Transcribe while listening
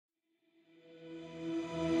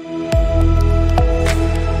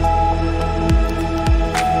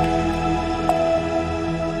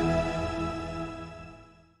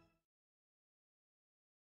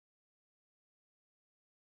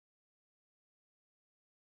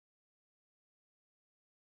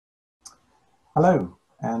Hello,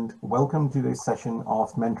 and welcome to this session of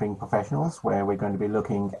Mentoring Professionals, where we're going to be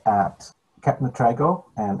looking at Kepner Tregoe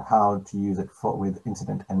and how to use it with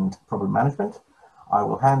incident and problem management. I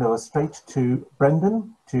will hand over straight to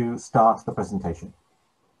Brendan to start the presentation.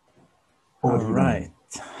 All right.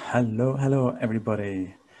 Hello,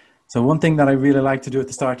 everybody. So one thing that I really like to do at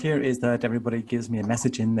the start here is that everybody gives me a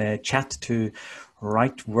message in the chat to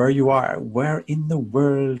write where you are. Where in the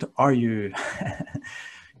world are you?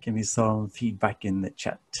 Give me some feedback in the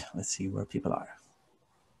chat. Let's see where people are.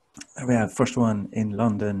 There we have first one in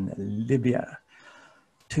London, Libya.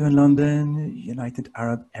 2 in London, United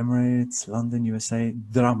Arab Emirates, London, USA,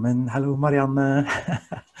 Drammen. Hello, Marianne.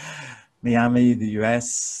 Miami, the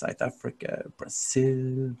US, South Africa,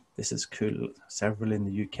 Brazil. This is cool. Several in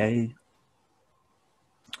the UK.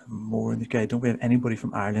 More in the UK. Don't we have anybody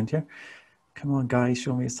from Ireland here? Come on, guys,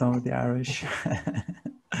 show me some of the Irish.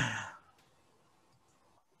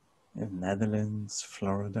 Netherlands,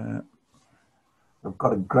 Florida. We've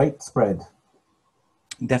got a great spread.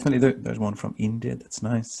 Definitely, there's one from India. That's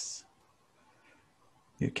nice.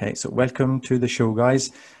 Okay, so welcome to the show,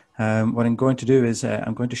 guys. What I'm going to do is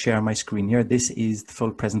I'm going to share my screen here. This is the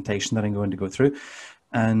full presentation that I'm going to go through.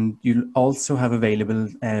 And you'll also have available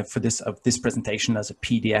for this presentation as a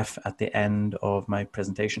PDF at the end of my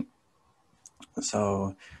presentation.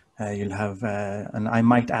 So you'll have, and I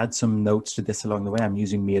might add some notes to this along the way. I'm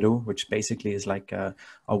using Miro, which basically is like a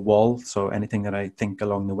wall. So anything that I think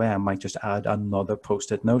along the way, I might just add another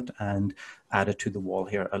post-it note and add it to the wall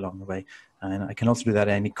here along the way. And I can also do that.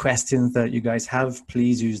 Any questions that you guys have,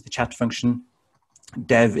 please use the chat function.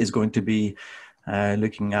 Dev is going to be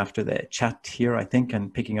looking after the chat here, I think,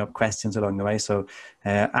 and picking up questions along the way. So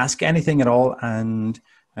ask anything at all, and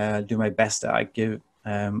I'll do my best. I'll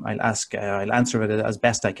answer it as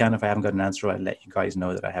best I can. If I haven't got an answer, I'll let you guys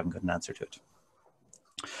know that I haven't got an answer to it.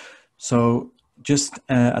 So just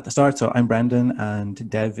at the start, so I'm Brendan and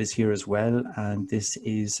Dev is here as well. And this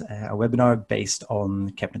is a webinar based on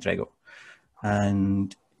Kepner Tregoe.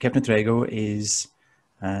 And Kepner Tregoe is,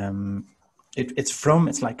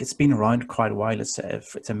 it's been around quite a while. It's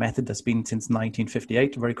a method that's been since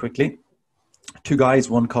 1958, very quickly. 2 guys,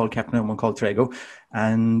 one called Kepner and one called Tregoe,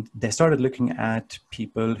 and they started looking at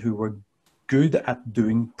people who were good at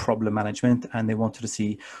doing problem management, and they wanted to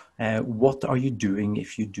see what are you doing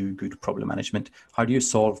if you do good problem management? How do you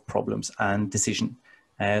solve problems and decision?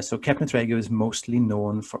 So Kepner Tregoe is mostly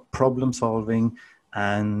known for problem solving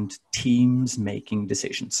and teams making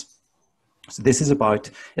decisions. So this is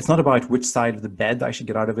it's not about which side of the bed I should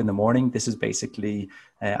get out of in the morning. This is basically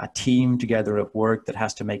a team together at work that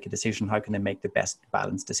has to make a decision. How can they make the best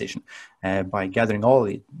balanced decision? By gathering all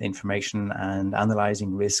the information and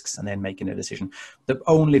analyzing risks and then making a decision. The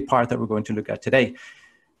only part that we're going to look at today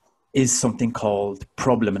is something called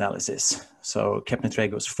problem analysis. So Kepner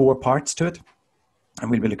Tregoe has 4 parts to it. And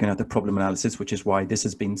we'll be looking at the problem analysis, which is why this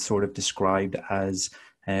has been sort of described as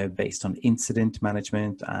based on incident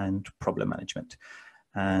management and problem management.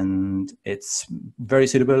 And it's very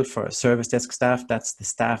suitable for service desk staff. That's the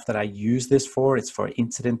staff that I use this for. It's for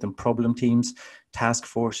incident and problem teams, task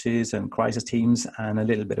forces and crisis teams, and a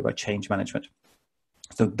little bit about change management.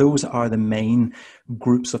 So those are the main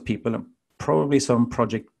groups of people, and probably some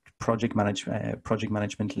project managers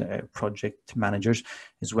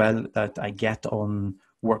as well that I get on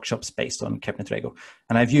workshops based on Kepner Tregoe.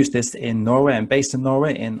 And I've used this in Norway. I'm based in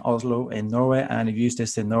Norway, in Oslo, in Norway, and I've used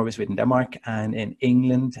this in Norway, Sweden, Denmark, and in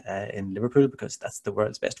England, in Liverpool, because that's the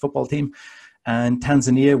world's best football team. And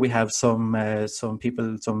Tanzania, we have some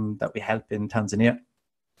people that we help in Tanzania.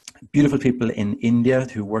 Beautiful people in India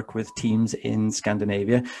who work with teams in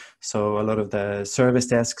Scandinavia. So a lot of the service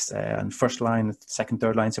desks and first line, second,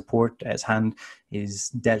 third line support is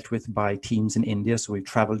dealt with by teams in India. So we've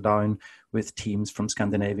traveled down with teams from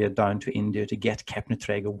Scandinavia down to India to get Kepner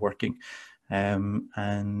Tregoe working.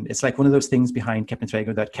 And it's like one of those things behind Kepner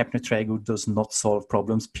Tregoe, that Kepner Tregoe does not solve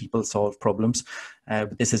problems, people solve problems.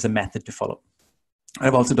 But this is a method to follow.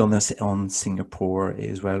 I've also done this on Singapore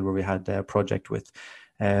as well, where we had a project with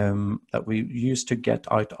that we used to get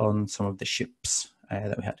out on some of the ships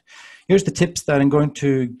that we had. Here's the tips that I'm going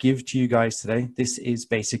to give to you guys today. This is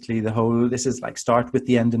basically this is like start with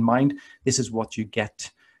the end in mind. This is what you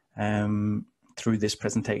get through this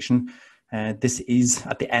presentation. This is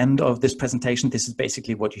at the end of this presentation. This is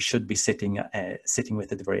basically what you should be sitting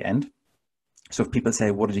with at the very end. So if people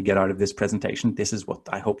say, what did you get out of this presentation? This is what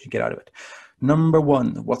I hope you get out of it. Number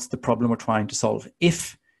 1, what's the problem we're trying to solve?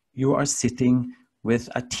 If you are sitting with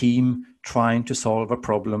a team trying to solve a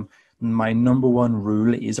problem, my number 1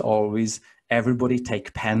 rule is always everybody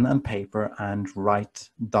take pen and paper and write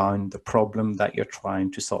down the problem that you're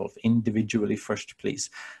trying to solve individually first, please.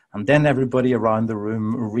 And then everybody around the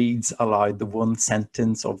room reads aloud the one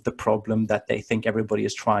sentence of the problem that they think everybody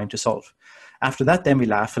is trying to solve. After that, then we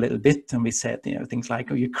laugh a little bit and we say, things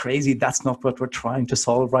like, "Oh, you're crazy. That's not what we're trying to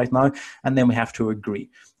solve right now." And then we have to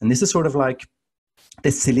agree. And this is sort of like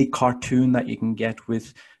the silly cartoon that you can get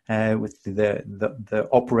with the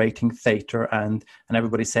operating theatre, and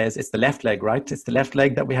everybody says it's the left leg, right? It's the left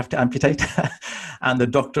leg that we have to amputate, and the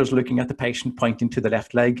doctor's looking at the patient, pointing to the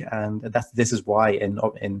left leg, and this is why in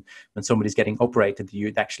when somebody's getting operated,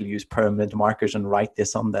 you'd actually use permanent markers and write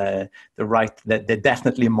this on the right. That they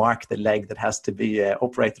definitely mark the leg that has to be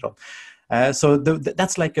operated on. So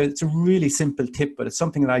that's it's a really simple tip, but it's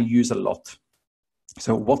something that I use a lot.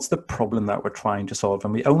 So what's the problem that we're trying to solve?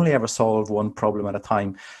 And we only ever solve one problem at a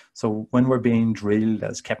time. So when we're being drilled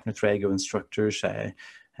as Kepner Tregoe instructors,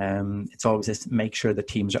 it's always just make sure the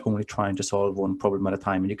teams are only trying to solve one problem at a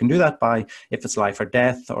time. And you can do that by if it's life or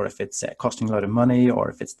death, or if it's costing a lot of money, or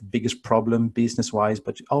if it's the biggest problem business-wise,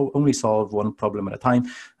 but only solve one problem at a time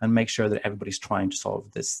and make sure that everybody's trying to solve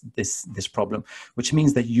this problem, which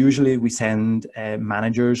means that usually we send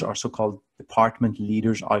managers or so-called department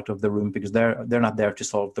leaders out of the room because they're not there to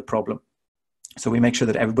solve the problem. So we make sure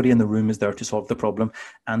that everybody in the room is there to solve the problem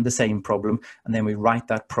and the same problem. And then we write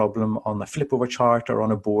that problem on a flip over chart or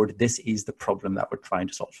on a board. This is the problem that we're trying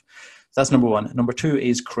to solve. So that's number one. Number two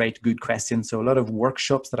is create good questions. So a lot of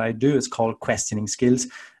workshops that I do is called questioning skills.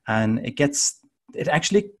 And it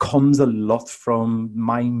actually comes a lot from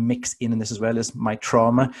my mix in this as well as my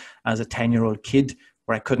trauma as a 10-year-old kid,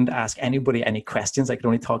 where I couldn't ask anybody any questions. I could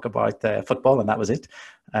only talk about football and that was it.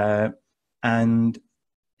 And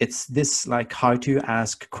it's this like how to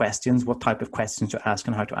ask questions, what type of questions to ask,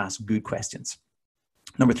 and how to ask good questions.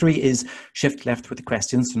 Number three is shift left with the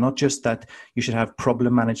questions. So not just that you should have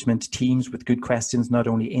problem management teams with good questions, not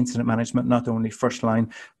only incident management, not only first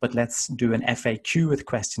line, but let's do an FAQ with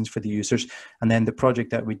questions for the users. And then the project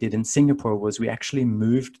that we did in Singapore was we actually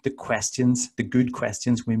moved the questions, the good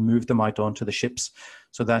questions, we moved them out onto the ships.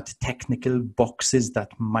 So that technical boxes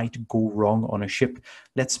that might go wrong on a ship,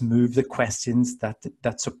 let's move the questions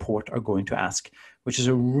that support are going to ask, which is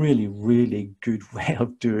a really, really good way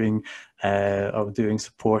of doing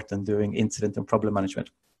support and doing incident and problem management.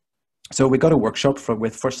 So we got a workshop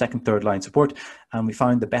with first, second, third line support, and we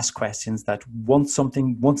found the best questions that once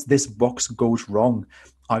this box goes wrong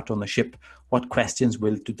out on the ship, what questions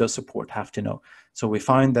does support have to know? So we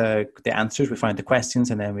find the answers, we find the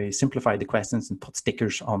questions, and then we simplify the questions and put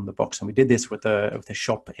stickers on the box. And we did this with a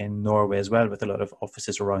shop in Norway as well, with a lot of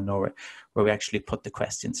offices around Norway, where we actually put the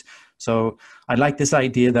questions. So I like this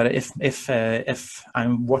idea that if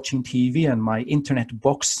I'm watching TV and my internet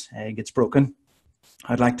box gets broken,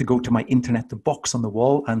 I'd like to go to my internet box on the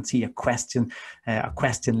wall and see a question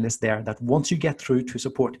list there that once you get through to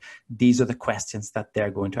support, these are the questions that they're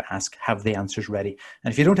going to ask. Have the answers ready?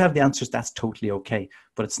 And if you don't have the answers, that's totally okay.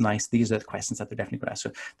 But it's nice. These are the questions that they're definitely going to ask.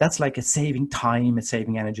 So that's like it's saving time, it's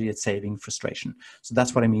saving energy, it's saving frustration. So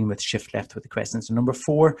that's what I mean with shift left with the questions. So number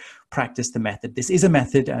four, practice the method. This is a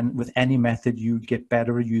method, and with any method, you get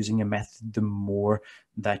better using a method the more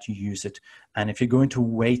that you use it. And if you're going to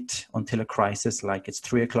wait until a crisis, like it's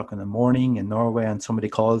 3 o'clock in the morning in Norway and somebody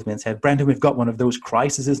calls me and said, "Brendan, we've got one of those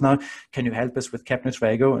crises now. Can you help us with Kepner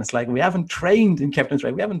Tregoe?" And it's like, we haven't trained in Kepner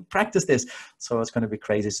Tregoe. We haven't practiced this. So it's going to be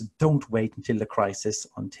crazy. So don't wait until the crisis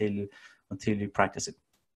until you practice it.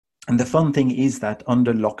 And the fun thing is that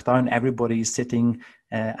under lockdown, everybody is sitting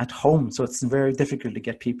at home. So it's very difficult to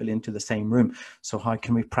get people into the same room. So how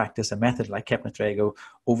can we practice a method like Kepner Tregoe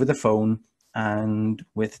over the phone and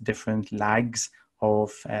with different lags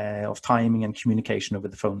of timing and communication over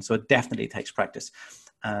the phone? So it definitely takes practice.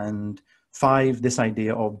 And 5, this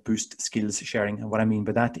idea of boost skills sharing. And what I mean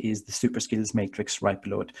by that is the super skills matrix right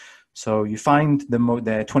below it. So you find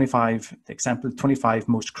the 25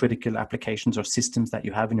 most critical applications or systems that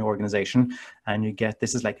you have in your organization, and you get,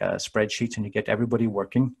 this is like a spreadsheet, and you get everybody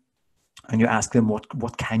working. And you ask them,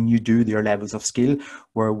 what can you do, their levels of skill,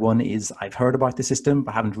 where 1 is, I've heard about the system,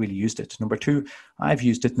 but haven't really used it. Number 2, I've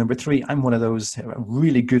used it. Number 3, I'm one of those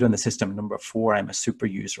really good on the system. Number 4, I'm a super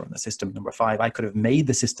user on the system. Number 5, I could have made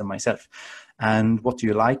the system myself. And what do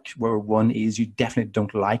you like? Where 1 is, you definitely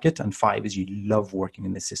don't like it. And 5 is, you love working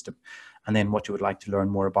in this system. And then what you would like to learn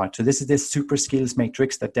more about. So this is this super skills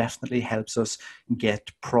matrix that definitely helps us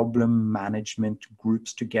get problem management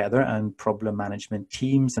groups together and problem management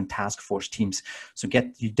teams and task force teams. So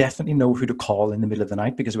you definitely know who to call in the middle of the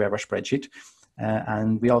night because we have our spreadsheet.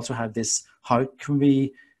 And we also have this, how can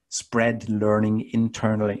we spread learning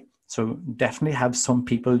internally? So definitely have some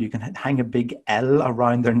people, you can hang a big L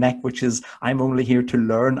around their neck, which is, I'm only here to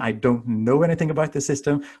learn. I don't know anything about the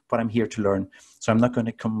system, but I'm here to learn. So I'm not going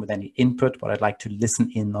to come with any input, but I'd like to listen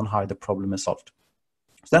in on how the problem is solved.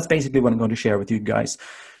 So that's basically what I'm going to share with you guys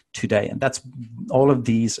today. And that's all of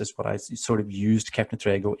these is what I sort of used Kepner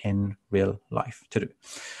Tregoe in real life to do.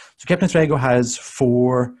 So Kepner Tregoe has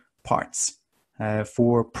 4 parts.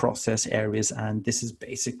 4 process areas, and this is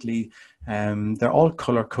basically they're all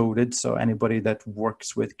color coded, so anybody that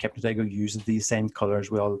works with Kepner Tregoe uses these same colors.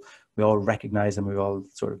 We all recognize them. We all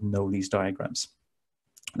sort of know these diagrams.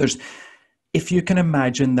 If you can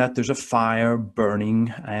imagine that there's a fire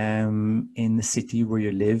burning in the city where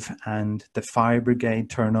you live, and the fire brigade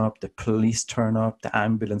turn up, the police turn up, the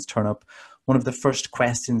ambulance turn up, one of the first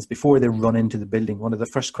questions before they run into the building, one of the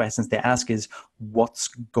first questions they ask is, what's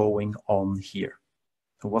going on here?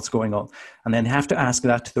 So what's going on? And then they have to ask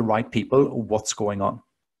that to the right people, what's going on?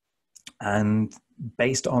 And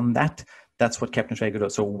based on that, that's what Kepner Tregoe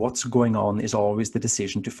does. So what's going on is always the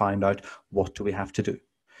decision to find out what do we have to do.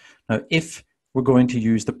 Now, if we're going to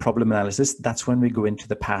use the problem analysis, that's when we go into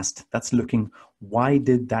the past. That's looking, why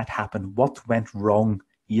did that happen? What went wrong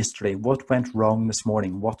yesterday? What went wrong this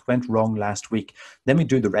morning? What went wrong last week? Then we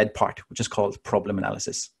do the red part, which is called problem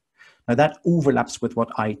analysis. Now that overlaps with what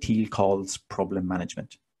ITIL calls problem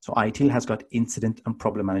management. So ITIL has got incident and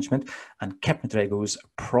problem management, and Kepner Tregoe's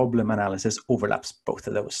problem analysis overlaps both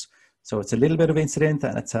of those. So it's a little bit of incident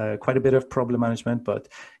and it's quite a bit of problem management, but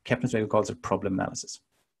Kepner Tregoe calls it problem analysis.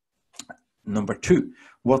 Number 2,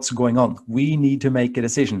 what's going on? We need to make a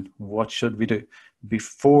decision. What should we do?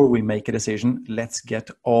 Before we make a decision, let's get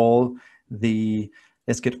all of the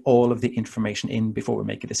information in before we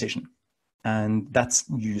make a decision. And that's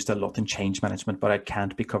used a lot in change management, but I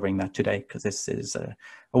can't be covering that today because this is a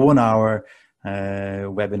 1-hour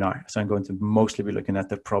webinar. So I'm going to mostly be looking at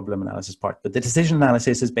the problem analysis part. But the decision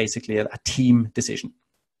analysis is basically a team decision,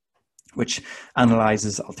 which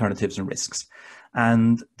analyzes alternatives and risks.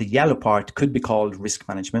 And the yellow part could be called risk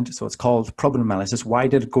management. So it's called problem analysis. Why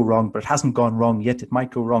did it go wrong? But it hasn't gone wrong yet. It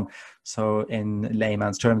might go wrong. So in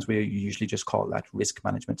layman's terms, we usually just call that risk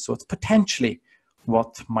management. So it's potentially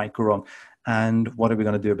what might go wrong and what are we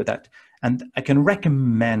going to do about that. And I can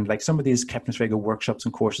recommend, like, some of these Kepner Tregoe workshops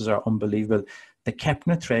and courses are unbelievable. The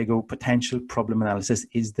Kepner Tregoe potential problem analysis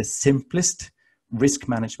is the simplest risk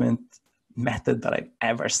management method that I've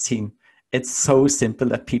ever seen. It's so simple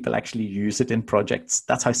that people actually use it in projects.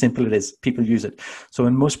 That's how simple it is. People use it. So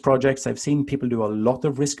in most projects, I've seen people do a lot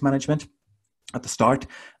of risk management at the start,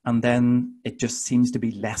 and then it just seems to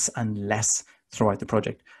be less and less throughout the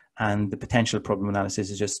project. And the potential problem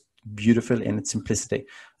analysis is just beautiful in its simplicity.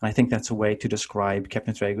 And I think that's a way to describe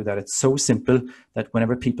Kepner Tregoe, that it's so simple that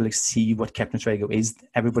whenever people see what Kepner Tregoe is,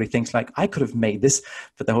 everybody thinks like, I could have made this,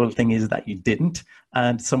 but the whole thing is that you didn't.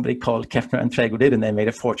 And somebody called Kepner and Tregoe did, and they made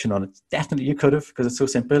a fortune on it. Definitely you could have, because it's so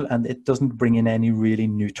simple and it doesn't bring in any really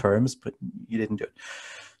new terms, but you didn't do it.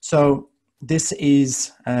 So this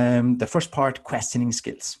is the first part, questioning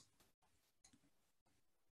skills.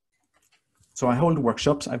 So I hold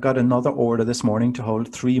workshops. I've got another order this morning to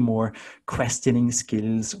hold 3 more questioning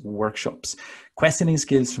skills workshops. Questioning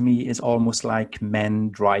skills for me is almost like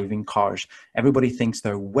men driving cars. Everybody thinks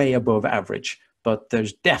they're way above average, but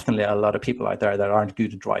there's definitely a lot of people out there that aren't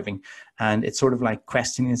good at driving. And it's sort of like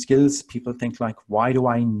questioning skills. People think like, why do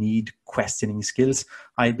I need questioning skills?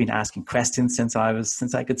 I've been asking questions since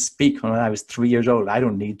I could speak when I was 3 years old. I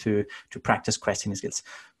don't need to practice questioning skills,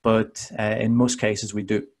 but in most cases we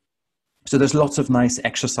do. So there's lots of nice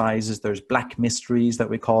exercises. There's black mysteries that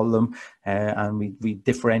we call them, and we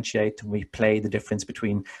differentiate and we play the difference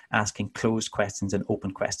between asking closed questions and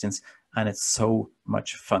open questions, and it's so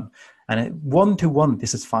much fun. And 1-to-1,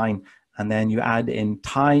 this is fine. And then you add in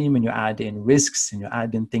time, and you add in risks, and you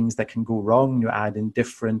add in things that can go wrong. You add in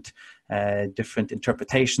different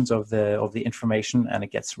interpretations of the information, and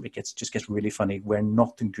it just gets really funny. We're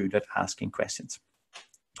not good at asking questions.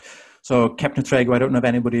 So Kepner Tregoe, I don't know if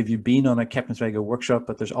anybody of you been on a Kepner Tregoe workshop,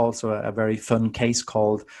 but there's also a very fun case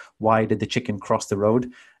called Why Did the Chicken Cross the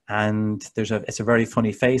Road? And it's a very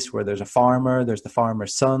funny face where there's a farmer, there's the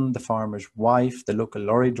farmer's son, the farmer's wife, the local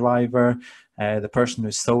lorry driver, the person who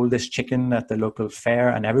sold this chicken at the local fair,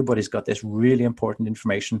 and everybody's got this really important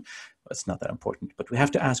information. Well, it's not that important, but we have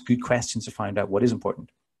to ask good questions to find out what is important.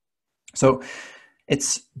 So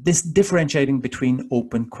it's this differentiating between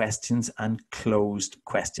open questions and closed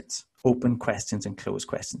questions. Open questions and closed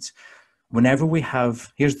questions.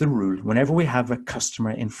 Here's the rule, whenever we have a customer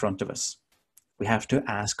in front of us, we have to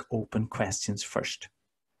ask open questions first.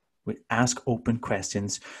 We ask open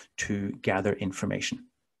questions to gather information.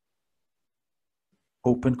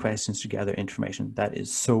 open questions to gather information. That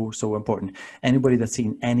is so, so important. Anybody that's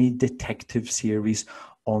seen any detective series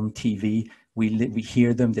on TV, we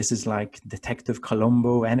hear them. This is like Detective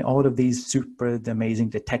Columbo and all of these super amazing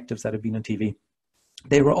detectives that have been on TV.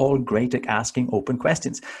 They were all great at asking open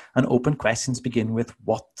questions. And open questions begin with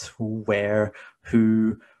what, who, where,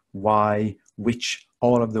 who, why, which.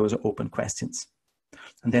 All of those are open questions.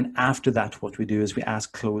 And then after that, what we do is we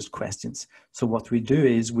ask closed questions. So what we do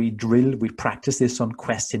is we practice this on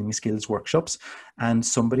questioning skills workshops, and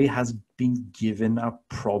somebody has been given a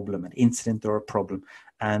problem, an incident or a problem,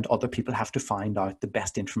 and other people have to find out the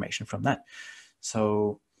best information from that.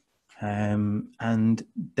 So,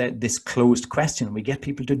 this closed question, we get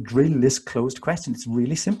people to drill this closed question. It's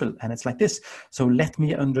really simple, and it's like this. So let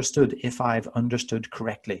me understood if I've understood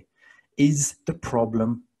correctly. Is the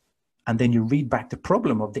problem, and then you read back the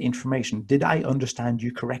problem of the information. Did I understand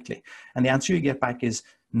you correctly? And the answer you get back is,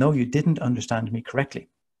 no, you didn't understand me correctly.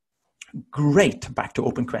 Great, back to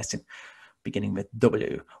open question, beginning with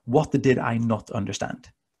W. What did I not understand?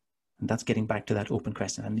 And that's getting back to that open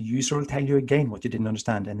question. And the user will tell you again what you didn't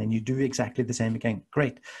understand. And then you do exactly the same again.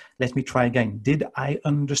 Great, let me try again. Did I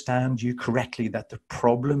understand you correctly that the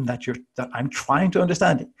problem that I'm trying to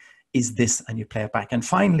understand is this? And you play it back. And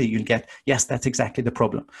finally, you'll get, yes, that's exactly the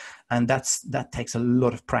problem. And that takes a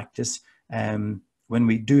lot of practice. When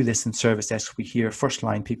we do this in service desk, we hear first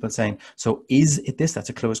line people saying, so is it this? That's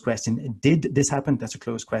a closed question. Did this happen? That's a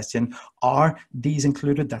closed question. Are these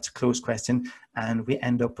included? That's a closed question. And we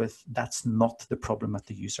end up with, that's not the problem that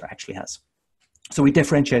the user actually has. So we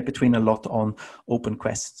differentiate between a lot on open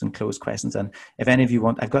questions and closed questions. And if any of you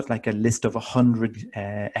want, I've got like a list of 100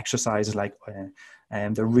 exercises,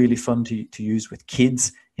 and they're really fun to use with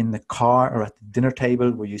kids in the car or at the dinner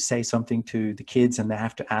table, where you say something to the kids and they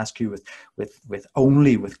have to ask you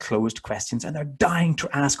with closed questions, and they're dying to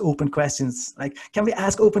ask open questions. Like, can we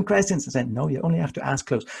ask open questions? I said, no, you only have to ask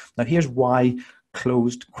closed. Now here's why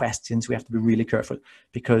closed questions, we have to be really careful,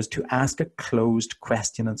 because to ask a closed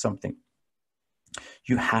question on something,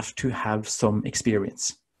 you have to have some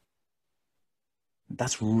experience.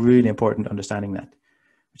 That's really important, understanding that,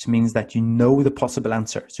 which means that you know the possible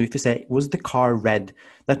answer. So if you say, was the car red?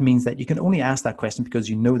 That means that you can only ask that question because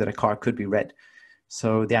you know that a car could be red.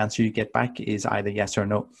 So the answer you get back is either yes or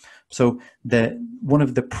no. So one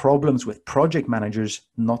of the problems with project managers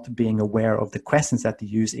not being aware of the questions that they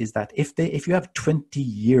use is that if you have 20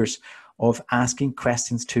 years of asking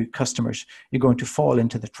questions to customers, you're going to fall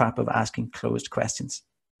into the trap of asking closed questions.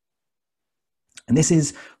 And this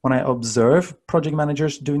is when I observe project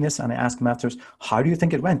managers doing this, and I ask them afterwards, how do you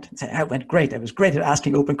think it went? I say, it went great. I was great at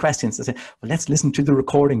asking open questions. I say, well, let's listen to the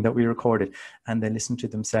recording that we recorded. And they listen to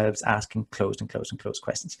themselves asking closed and closed and closed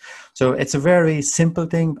questions. So it's a very simple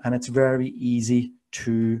thing, and it's very easy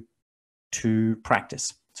to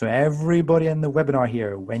practice. So everybody in the webinar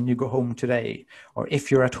here, when you go home today, or if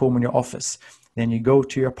you're at home in your office, then you go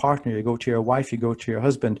to your partner, you go to your wife, you go to your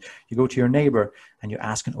husband, you go to your neighbor, and you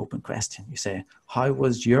ask an open question. You say, how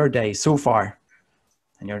was your day so far?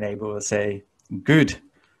 And your neighbor will say, good.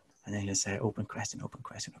 And then you say, open question, open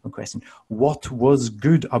question, open question. What was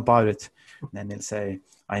good about it? And then they'll say,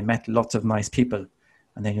 I met lots of nice people.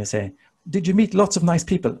 And then you'll say, did you meet lots of nice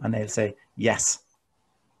people? And they'll say, yes.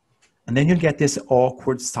 And then you'll get this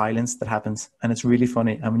awkward silence that happens, and it's really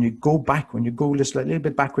funny. And when you go just a little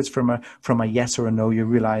bit backwards from a yes or a no, you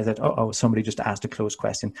realize that, oh, somebody just asked a closed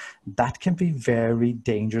question. That can be very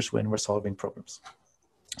dangerous when we're solving problems.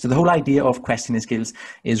 So the whole idea of questioning skills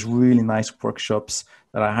is really nice workshops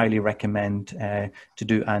that I highly recommend to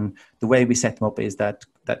do. And the way we set them up is that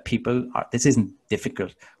people this isn't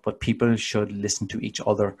difficult, but people should listen to each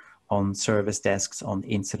other on service desks, on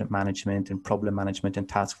incident management and problem management and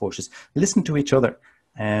task forces. Listen to each other.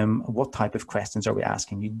 What type of questions are we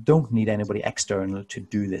asking? You don't need anybody external to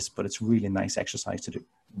do this, but it's really nice exercise to do.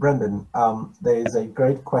 Brendan, there is a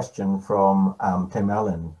great question from Tim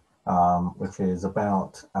Allen, which is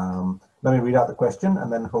about, let me read out the question and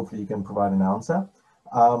then hopefully you can provide an answer.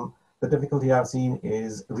 The difficulty I've seen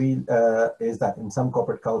is that in some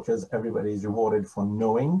corporate cultures, everybody is rewarded for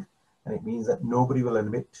knowing, and it means that nobody will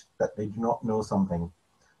admit that they do not know something.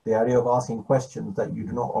 The idea of asking questions that you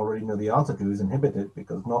do not already know the answer to is inhibited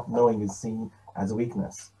because not knowing is seen as a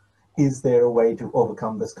weakness. Is there a way to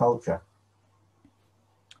overcome this culture?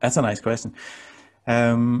 That's a nice question.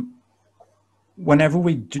 Whenever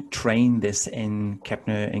we train this in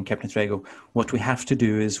Kepner Tregoe, what we have to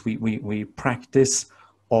do is we practice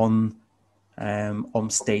on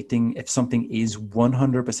stating if something is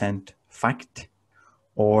 100% fact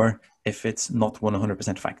or if it's not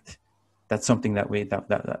 100% fact. That's something that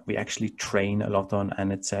we actually train a lot on,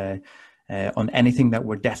 and it's on anything that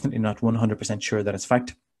we're definitely not 100% sure that it's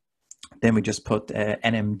fact, then we just put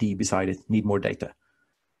NMD beside it, need more data.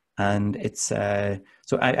 And it's so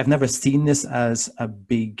I've never seen this as a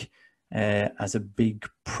big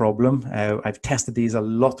problem. I've tested these a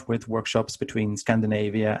lot with workshops between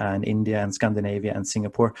Scandinavia and India and Scandinavia and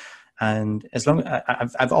Singapore. And as long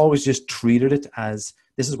I've always just treated it as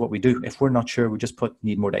this is what we do. If we're not sure, we just put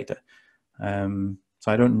need more data.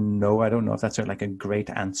 So I don't know if that's like a great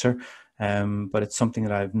answer, but it's something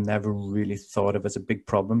that I've never really thought of as a big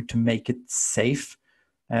problem. To make it safe,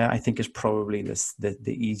 I think is probably the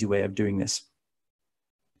easy way of doing this.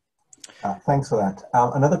 Thanks for that.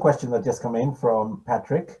 Another question that just come in from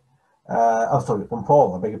Patrick, from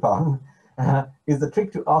Paul, I beg your pardon. Is the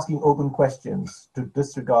trick to asking open questions to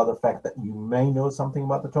disregard the fact that you may know something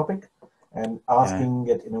about the topic and asking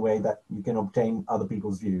it in a way that you can obtain other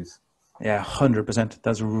people's views? Yeah, 100%.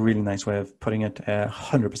 That's a really nice way of putting it,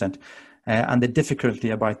 100%. And the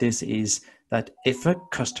difficulty about this is that if a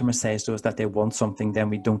customer says to us that they want something, then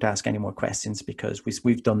we don't ask any more questions, because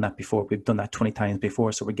we've done that before. We've done that 20 times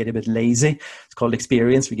before. So we get a bit lazy. It's called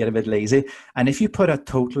experience. We get a bit lazy. And if you put a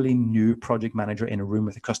totally new project manager in a room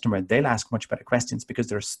with a customer, they'll ask much better questions because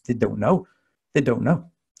they don't know. They don't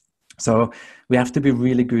know. So we have to be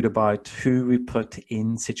really good about who we put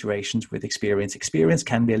in situations with experience. Experience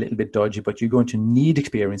can be a little bit dodgy, but you're going to need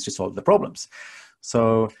experience to solve the problems.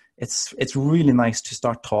 So it's really nice to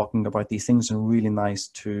start talking about these things, and really nice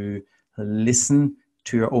to listen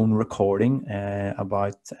to your own recording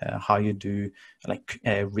about how you do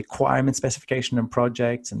requirement specification and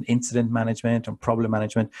projects and incident management and problem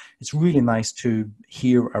management. It's really nice to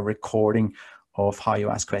hear a recording of how you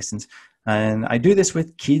ask questions. And I do this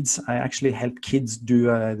with kids. I actually help kids do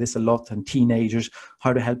this a lot, and teenagers,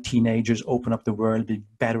 how to help teenagers open up the world, be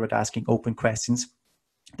better at asking open questions.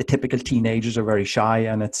 The typical teenagers are very shy,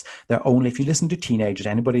 and they're only, if you listen to teenagers,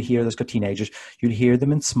 anybody here that's got teenagers, you'll hear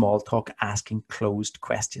them in small talk asking closed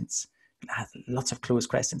questions. Lots of closed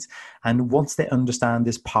questions. And once they understand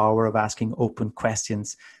this power of asking open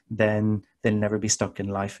questions, then they'll never be stuck in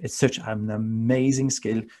life. It's such an amazing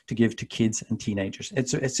skill to give to kids and teenagers.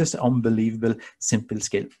 It's just an unbelievable, simple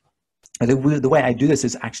skill. And the way I do this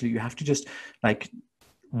is actually you have to just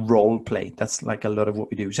role play. That's like a lot of what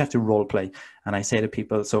we do. You just have to role play. And I say to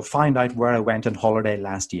people, so find out where I went on holiday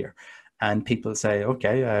last year. And people say,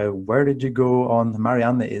 okay, where did you go on?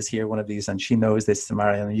 Marianne is here, one of these, and she knows this.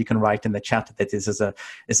 Marianne, you can write in the chat that this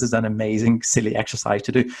is an amazing, silly exercise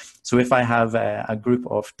to do. So if I have a group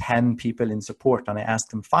of 10 people in support and I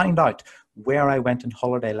ask them, find out where I went on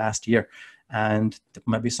holiday last year. And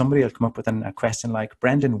maybe somebody will come up with a question like,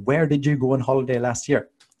 Brendan, where did you go on holiday last year?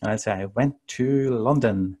 And I'll say, I went to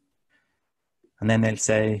London. And then they'll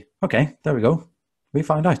say, okay, there we go. We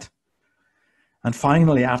found out. And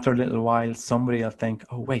finally, after a little while, somebody will think,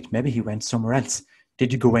 oh, wait, maybe he went somewhere else.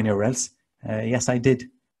 Did you go anywhere else? Yes, I did.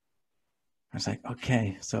 I was like,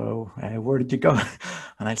 okay, so where did you go?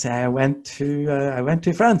 And I'd say, I went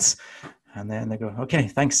to France. And then they go, okay,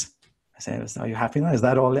 thanks. I say, are you happy now? Is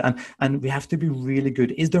that all? And we have to be really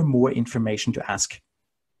good. Is there more information to ask?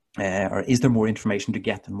 Or is there more information to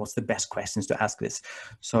get? And what's the best questions to ask this?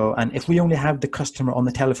 So, and if we only have the customer on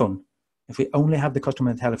the telephone,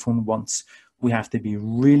 once, we have to be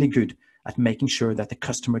really good at making sure that the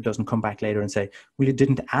customer doesn't come back later and say, well, you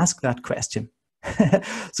didn't ask that question.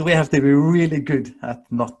 So we have to be really good at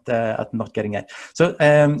not getting it. So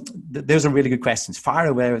those are really good questions. Fire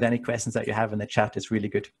away with any questions that you have in the chat. It's really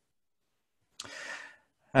good.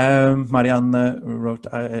 Marianne wrote,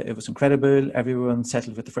 it was incredible. Everyone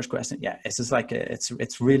settled with the first question. Yeah, it's just like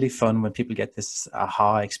it's really fun when people get this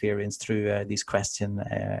aha experience through these question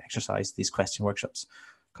exercise, these question workshops.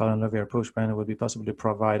 Colin, love your approach, Brandon. Would it be possible to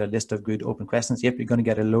provide a list of good open questions? Yep, you're going to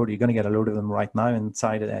get a load. You're going to get a load of them right now.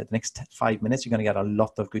 Inside the next 5 minutes, you're going to get a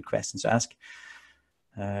lot of good questions to ask.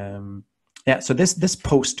 Yeah, so this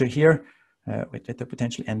poster here, with the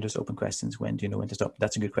potentially endless open questions. When do you know when to stop?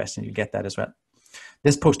 That's a good question. You get that as well.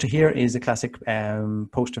 This poster here is a classic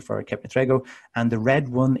poster for Kepner Tregoe, and the red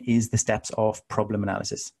one is the steps of problem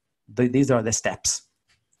analysis. These are the steps.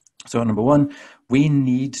 So number one, we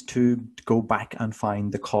need to go back and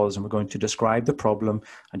find the cause, and we're going to describe the problem,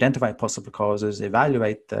 identify possible causes,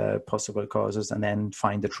 evaluate the possible causes, and then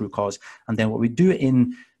find the true cause. And then what we do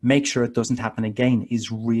in make sure it doesn't happen again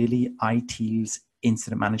is really ITIL's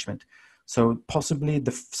incident management. So possibly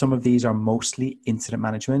some of these are mostly incident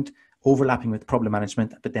management, overlapping with problem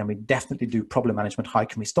management, but then we definitely do problem management. How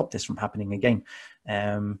can we stop this from happening again?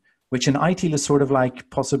 Which in ITIL is sort of like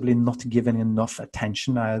possibly not given enough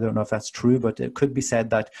attention. I don't know if that's true, but it could be said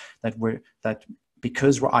that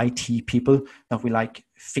because we're IT people, that we like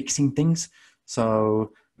fixing things.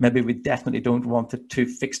 So maybe we definitely don't want it to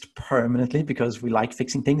fixed permanently because we like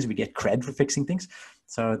fixing things. We get cred for fixing things.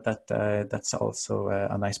 So that's also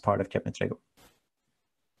a nice part of Kepner Tregoe.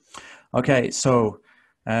 Okay, so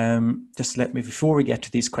just let me, before we get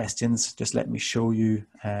to these questions, just let me show you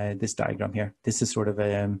this diagram here. This is sort of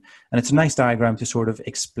and it's a nice diagram to sort of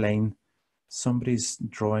explain. Somebody's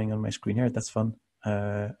drawing on my screen here. That's fun.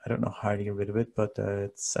 I don't know how to get rid of it, but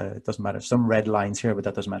it doesn't matter. Some red lines here, but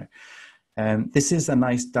that doesn't matter. This is a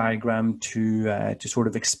nice diagram to sort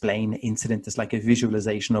of explain incident. It's like a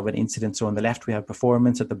visualization of an incident. So on the left, we have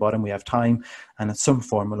performance. At the bottom, we have time. And at some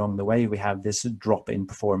form along the way, we have this drop in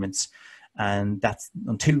performance. And that's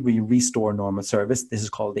until we restore normal service. This is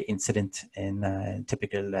called the incident in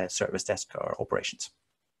typical service desk or operations.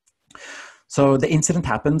 So the incident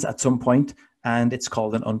happens at some point, and it's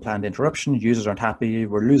called an unplanned interruption. Users aren't happy,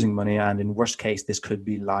 we're losing money, and in worst case, this could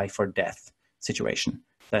be life or death situation.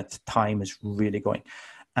 That time is really going.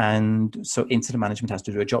 And so incident management has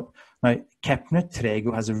to do a job. Now, Kepner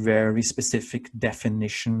Tregoe has a very specific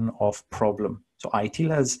definition of problem. So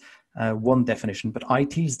ITIL has one definition, but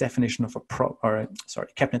ITIL's definition of Kepner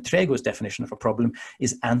Tregoe's definition of a problem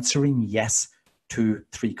is answering yes to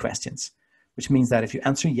 3 questions. Which means that if you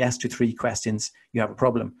answer yes to 3 questions, you have a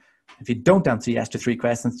problem. If you don't answer yes to 3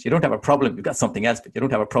 questions, you don't have a problem. You've got something else, but you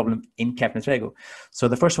don't have a problem in Kepner Tregoe. So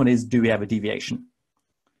the first one is, do we have a deviation?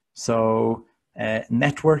 So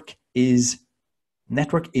network is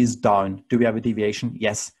down. Do we have a deviation?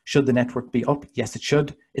 Yes. Should the network be up? Yes, it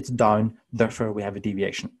should. It's down. Therefore, we have a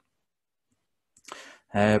deviation.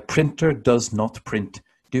 Printer does not print.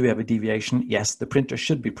 Do we have a deviation? Yes, the printer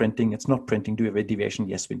should be printing. It's not printing. Do we have a deviation?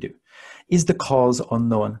 Yes, we do. Is the cause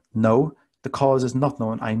unknown? No, the cause is not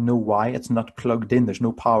known. I know why. It's not plugged in. There's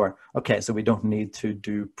no power. Okay, so we don't need to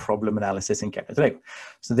do problem analysis in Kepner Tregoe.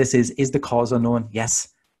 So this is the cause unknown? Yes,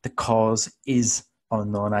 the cause is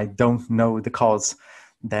unknown. I don't know the cause.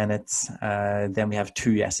 Then then we have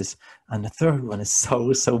 2 yeses. And the third one is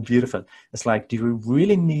so beautiful. It's like, do we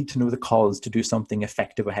really need to know the cause to do something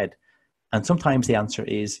effective ahead? And sometimes the answer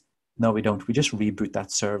is, no, we don't. We just reboot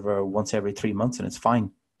that server once every 3 months and it's fine.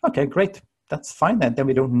 Okay, great. That's fine then. Then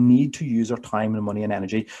we don't need to use our time and money and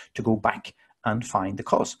energy to go back and find the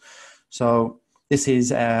cause. So this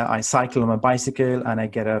is, I cycle on my bicycle and I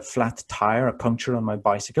get a flat tire, a puncture on my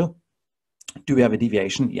bicycle. Do we have a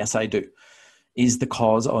deviation? Yes, I do. Is the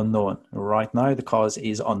cause unknown? Right now, the cause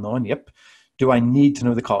is unknown. Yep. Do I need to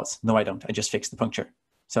know the cause? No, I don't. I just fix the puncture.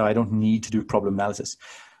 So I don't need to do problem analysis.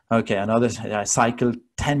 Okay, I cycle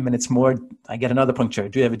 10 minutes more, I get another puncture.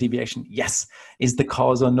 Do you have a deviation? Yes. Is the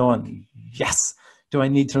cause unknown? Yes. Do I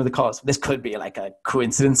need to know the cause? This could be like a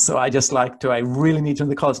coincidence. So I just like, do I really need to know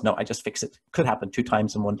the cause? No, I just fix it. Could happen 2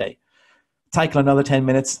 times in one day. Cycle another 10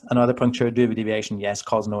 minutes, another puncture. Do you have a deviation? Yes.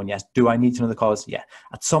 Cause known? Yes. Do I need to know the cause? Yeah.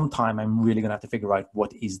 At some time, I'm really going to have to figure out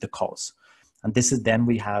what is the cause. And this is then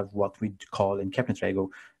we have what we call in Kepner Tregoe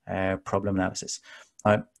problem analysis.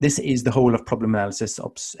 This is the whole of problem analysis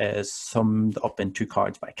summed up in 2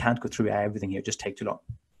 cards, but I can't go through everything here, just take too long.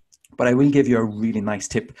 But I will give you a really nice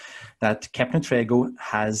tip that Kepner Tregoe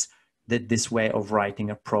has this way of writing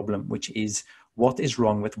a problem, which is what is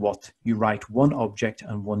wrong with what. You write 1 object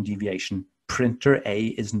and 1 deviation. Printer A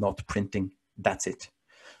is not printing. That's it.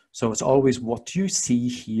 So it's always what you see,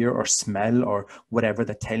 hear, or smell, or whatever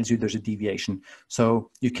that tells you there's a deviation.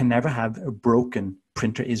 So you can never have a broken.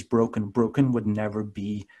 Printer is broken. Broken would never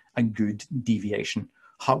be a good deviation.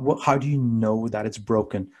 How do you know that it's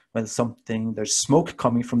broken? Well, there's smoke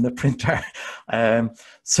coming from the printer.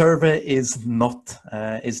 Server is not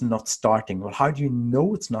starting. Well, how do you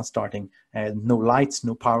know it's not starting? No lights,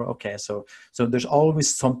 no power. Okay, so there's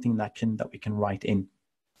always something that we can write in.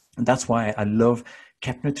 And that's why I love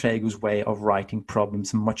Kepner Tregoe's way of writing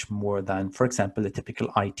problems much more than, for example, the typical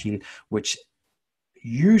ITIL, which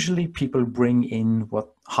usually people bring in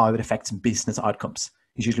how it affects business outcomes.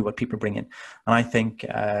 Is usually what people bring in, and I think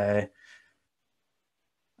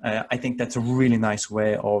that's a really nice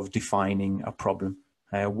way of defining a problem: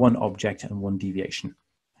 1 object and 1 deviation.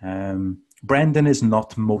 Brendan is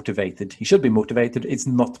not motivated. He should be motivated. It's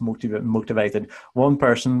not motivated. 1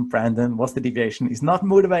 person, Brendan, what's the deviation? He's not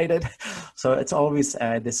motivated. So it's always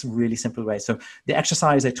this really simple way. So the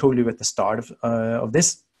exercise I told you at the start of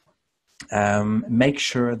this, make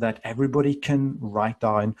sure that everybody can write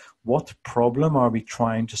down what problem are we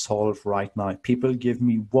trying to solve right now. People give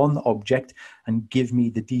me 1 object and give me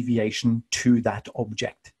the deviation to that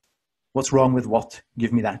object. What's wrong with what?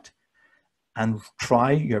 Give me that. And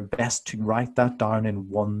try your best to write that down in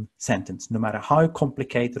 1 sentence. No matter how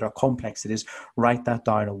complicated or complex it is, write that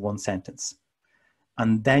down in 1 sentence.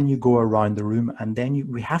 and then you go around the room, and then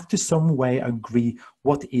we have to some way agree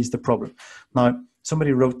what is the problem. Now,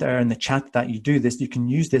 somebody wrote there in the chat that you do this, you can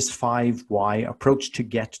use this 5 why approach to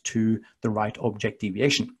get to the right object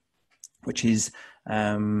deviation, which is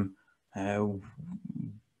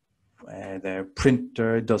the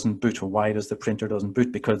printer doesn't boot. Why does the printer doesn't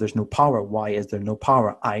boot? Because there's no power. Why is there no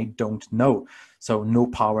power? I don't know. So no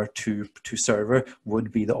power to server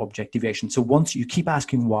would be the object deviation. So once you keep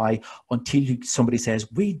asking why until somebody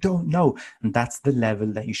says, we don't know. And that's the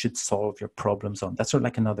level that you should solve your problems on. That's sort of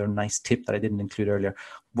like another nice tip that I didn't include earlier.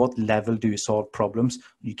 What level do you solve problems?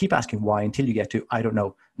 You keep asking why until you get to, I don't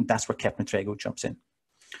know. And that's where Kepner Tregoe jumps in.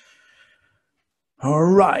 All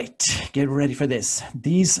right, get ready for this.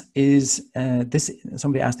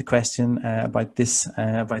 Somebody asked a question about this,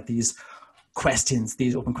 about these questions,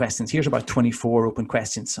 these open questions. Here's about 24 open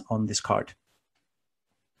questions on this card.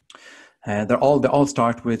 They all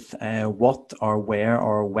start with what or where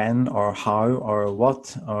or when or how or what,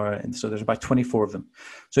 so there's about 24 of them.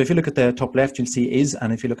 So if you look at the top left, you'll see is,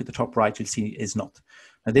 and if you look at the top right, you'll see is not.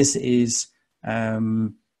 Now this is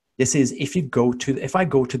if I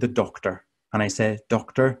go to the doctor and I say,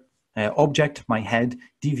 doctor, object, my head,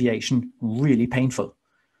 deviation, really painful.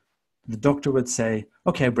 The doctor would say,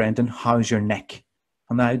 okay, Brendan, how's your neck?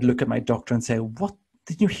 And I'd look at my doctor and say, what?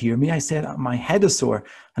 Did you hear me? I said, my head is sore.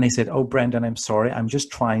 And he said, oh, Brendan, I'm sorry. I'm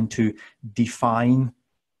just trying to define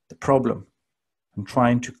the problem. I'm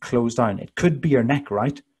trying to close down. It could be your neck,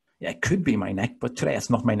 right? Yeah, it could be my neck, but today it's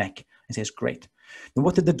not my neck. He says, great. Then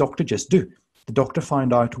what did the doctor just do? The doctor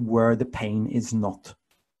found out where the pain is not.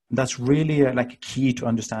 And that's really like a key to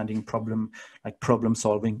understanding problem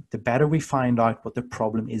solving. The better we find out what the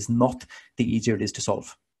problem is not, the easier it is to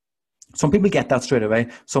solve. Some people get that straight away.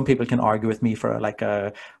 Some people can argue with me for like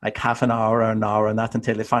half an hour or an hour and that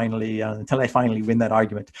until I finally win that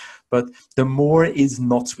argument. But the more is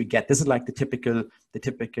nots we get, this is like the typical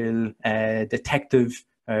detective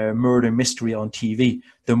murder mystery on TV.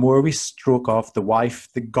 The more we stroke off the wife,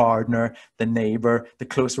 the gardener, the neighbor, the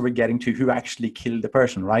closer we're getting to who actually killed the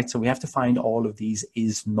person, right? So we have to find all of these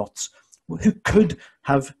is nots. Who could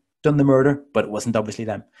have done the murder, but it wasn't obviously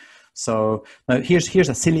them. So now here's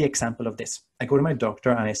a silly example of this. I go to my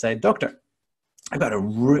doctor and I say, doctor, I've got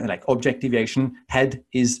a object deviation. Head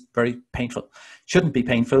is very painful. Shouldn't be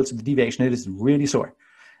painful. So the deviation is really sore.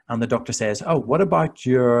 And the doctor says, oh, what about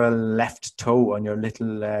your left toe on your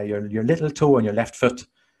little toe on your left foot?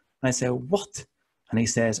 And I say, what? And he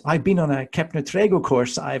says, I've been on a Kepner Tregoe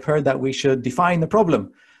course. I've heard that we should define the problem.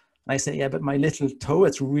 And I say, yeah, but my little toe,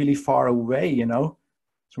 it's really far away, you know.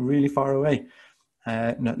 It's really far away.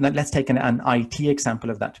 Now let's take an IT example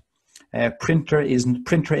of that. Printer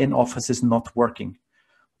in office is not working.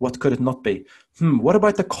 What could it not be? What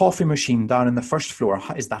about the coffee machine down in the first floor?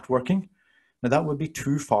 Is that working? Now that would be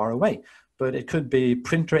too far away, but it could be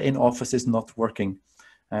printer in office is not working.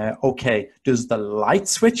 Okay, does the light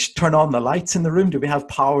switch turn on the lights in the room? Do we have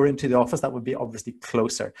power into the office? That would be obviously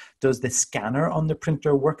closer. Does the scanner on the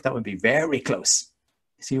printer work? That would be very close.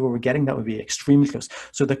 See where we're getting? That would be extremely close.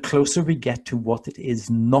 So the closer we get to what it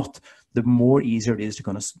is not, the more easier it's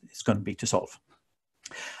going to be to solve.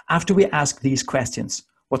 After we ask these questions,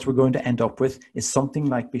 what we're going to end up with is something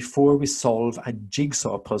like, before we solve a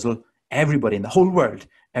jigsaw puzzle, everybody in the whole world,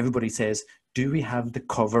 everybody says, do we have the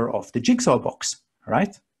cover of the jigsaw box? All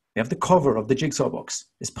right? We have the cover of the jigsaw box,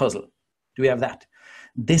 this puzzle. Do we have that?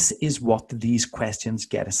 This is what these questions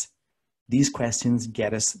get us. These questions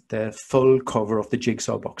get us the full cover of the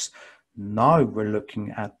jigsaw box. Now we're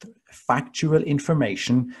looking at factual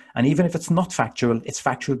information. And even if it's not factual, it's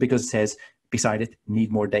factual because it says beside it,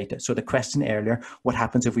 need more data. So the question earlier, what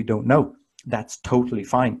happens if we don't know? That's totally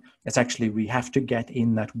fine. It's actually, we have to get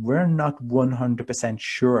in that we're not 100%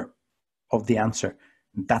 sure of the answer.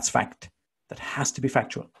 That's fact. That has to be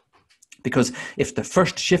factual. Because if the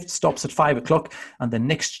first shift stops at 5 o'clock and the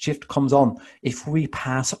next shift comes on, if we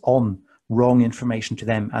pass on wrong information to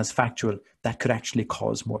them as factual, that could actually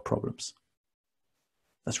cause more problems.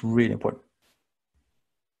 That's really important.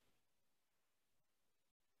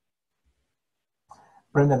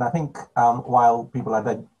 Brendan, I think while people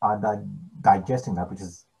are digesting that, which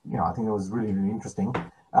is, I think it was really, really interesting,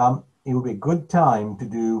 it will be a good time to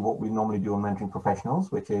do what we normally do on Mentoring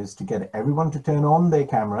Professionals, which is to get everyone to turn on their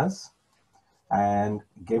cameras and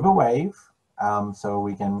give a wave, so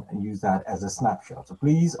we can use that as a snapshot. So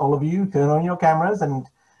please, all of you, turn on your cameras, and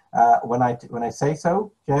when I say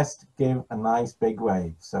so, just give a nice big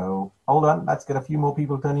wave. So hold on, let's get a few more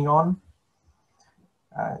people turning on.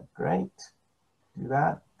 Great. Do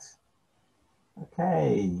that.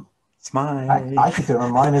 Okay. Smile. I should turn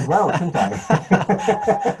on mine as well, shouldn't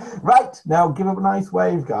I? Right, now give up a nice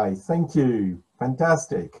wave, guys. Thank you.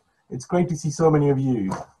 Fantastic. It's great to see so many of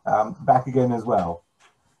you back again as well.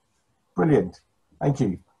 Brilliant. Thank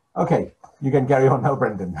you. Okay, you can carry on now,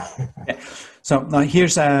 Brendan. Yeah. So now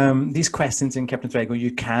here's these questions in Kepner Tregoe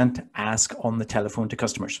you can't ask on the telephone to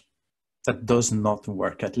customers. That does not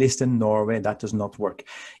work. At least in Norway, that does not work.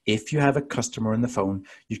 If you have a customer on the phone,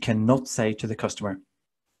 you cannot say to the customer,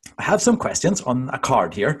 I have some questions on a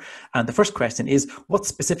card here. And the first question is, what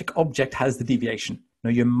specific object has the deviation? Now,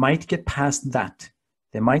 you might get past that.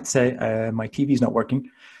 They might say, my TV is not working.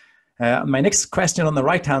 My next question on the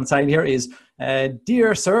right-hand side here is,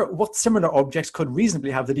 dear sir, what similar objects could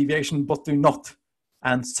reasonably have the deviation but do not?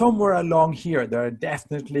 And somewhere along here, they're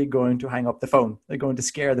definitely going to hang up the phone. They're going to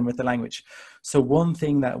scare them with the language. So one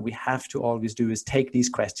thing that we have to always do is take these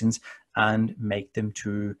questions and make them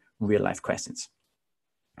to real-life questions.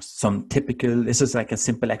 Some typical, this is like a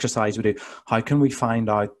simple exercise we do. How can we find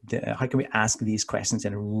out, how can we ask these questions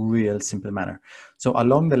in a real simple manner? So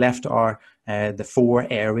along the left are the 4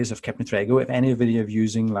 areas of Kepner Tregoe. If any of you are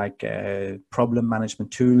using like problem management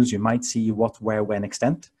tools, you might see what, where, when,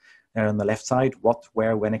 extent. On the left side, what,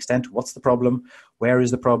 where, when, extent, what's the problem, where is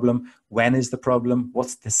the problem, when is the problem,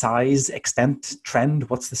 what's the size, extent, trend,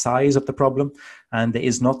 what's the size of the problem, and there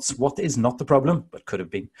is not, what is not the problem, but could have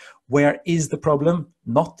been, where is the problem,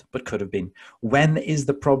 not, but could have been, when is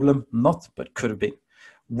the problem, not, but could have been,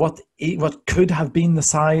 what could have been the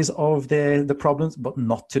size of the problems, but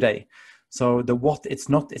not today. So the what, it's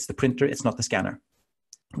not, it's the printer, it's not the scanner.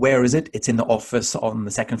 Where is it? It's in the office on the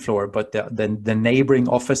 2nd floor, but the neighboring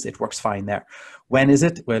office, it works fine there. When is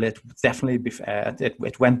it? Well, it definitely,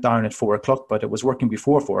 it went down at 4 o'clock, but it was working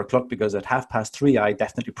before 4 o'clock because at 3:30, I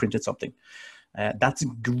definitely printed something. That's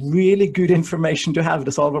really good information to have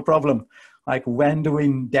to solve a problem. Like, when do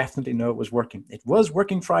we definitely know it was working? It was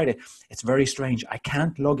working Friday. It's very strange. I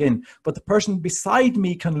can't log in, but the person beside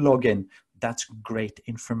me can log in. That's great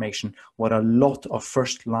information. What a lot of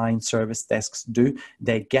first-line service desks do,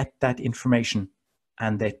 they get that information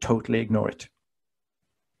and they totally ignore it.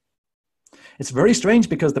 It's very strange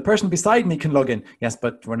because the person beside me can log in. Yes,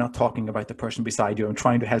 but we're not talking about the person beside you. I'm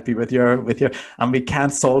trying to help you with your, and we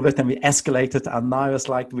can't solve it and we escalate it. And now it's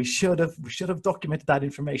like we should have documented that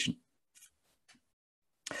information.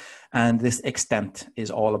 And this extent is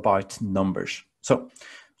all about numbers. So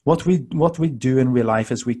what we do in real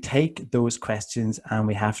life is we take those questions and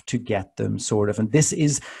we have to get them sort of, and this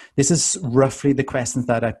is roughly the questions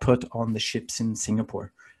that I put on the ships in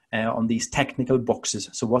Singapore, on these technical boxes.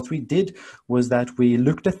 So what we did was that we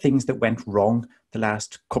looked at things that went wrong the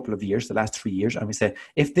last couple of years, the last 3 years, and we said,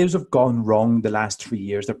 if those have gone wrong the last 3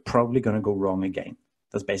 years, they're probably going to go wrong again.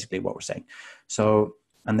 That's basically what we're saying. So,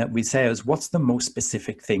 and that we say is, what's the most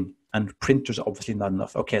specific thing? And printer's obviously not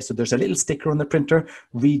enough. Okay, so there's a little sticker on the printer.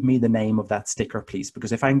 Read me the name of that sticker, please.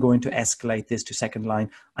 Because if I'm going to escalate this to 2nd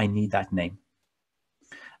line, I need that name.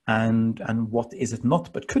 And what is it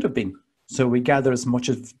not, but could have been? So we gather as much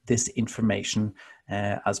of this information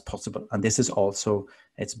as possible. And this is also,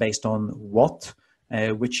 it's based on what,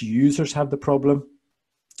 which users have the problem.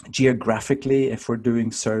 Geographically, if we're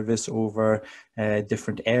doing service over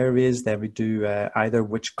different areas, then we do either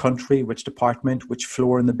which country, which department, which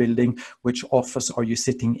floor in the building, which office are you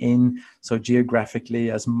sitting in. So geographically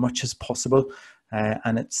as much as possible.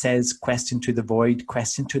 And it says question to the void,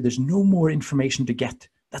 question to, there's no more information to get.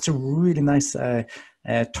 That's a really nice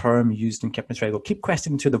term used in Kepner Tregoe. Keep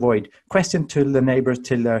questioning to the void. Question till the neighbor,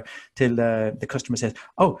 till the customer says,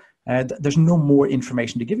 oh, there's no more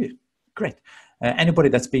information to give you. Great. Anybody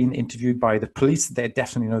that's been interviewed by the police, they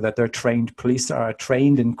definitely know that they're trained. Police are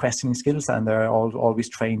trained in questioning skills, and they're always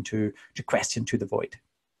trained to question to the void.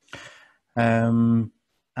 And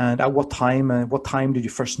at what time did you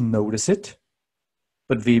first notice it?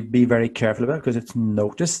 But be very careful about it, because it's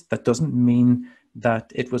noticed. That doesn't mean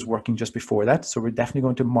that it was working just before that. So we're definitely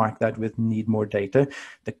going to mark that with need more data.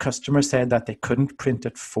 The customer said that they couldn't print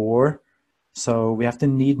at 4. So we have to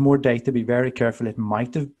need more data, be very careful. It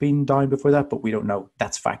might have been down before that, but we don't know.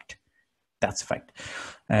 That's fact. That's a fact.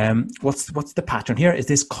 What's the pattern here? Is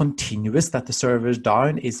this continuous that the server is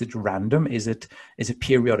down? Is it random? Is it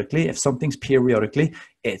periodically? If something's periodically,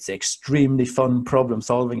 it's extremely fun problem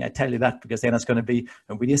solving. I tell you that, because then it's going to be,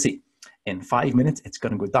 and will you see? In 5 minutes, it's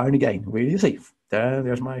going to go down again. Will you see?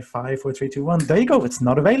 There's my 5, 4, 3, 2, 1. There you go. It's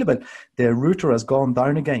not available. The router has gone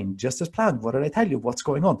down again, just as planned. What did I tell you? What's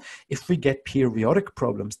going on? If we get periodic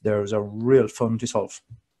problems, there's a real fun to solve.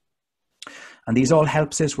 And these all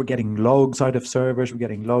helps us. We're getting logs out of servers. We're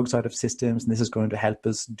getting logs out of systems. And this is going to help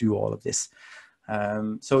us do all of this.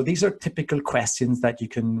 So these are typical questions that you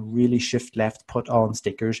can really shift left, put on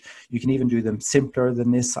stickers. You can even do them simpler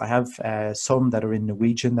than this. I have some that are in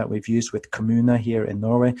Norwegian that we've used with Kommune here in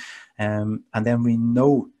Norway. And then we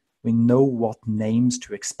know what names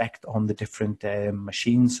to expect on the different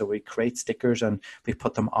machines. So we create stickers and we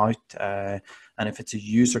put them out. And if it's a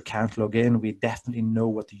user can't log in, we definitely know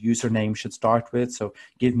what the username should start with. So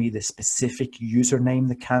give me the specific username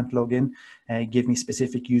that can't log in. Give me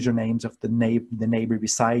specific usernames of the neighbor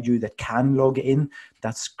beside you that can log in.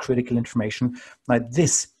 That's critical information. Now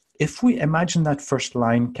this, if we imagine that first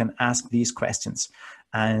line can ask these questions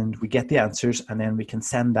and we get the answers, and then we can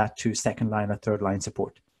send that to second line or third line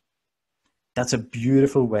support. That's a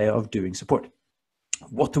beautiful way of doing support.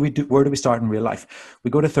 What do we do? Where do we start in real life? We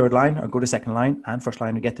go to third line or go to second line and first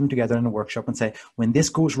line and get them together in a workshop and say, when this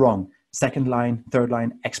goes wrong, second line, third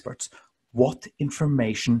line experts, what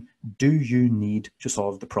information do you need to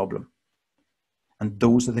solve the problem? And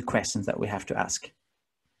those are the questions that we have to ask.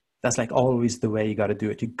 That's like always the way you got to do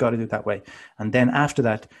it. You got to do it that way. And then after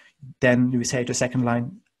that, then we say to second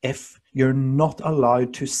line, if you're not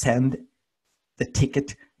allowed to send the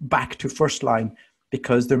ticket back to first line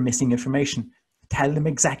because they're missing information, tell them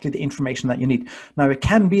exactly the information that you need. Now, it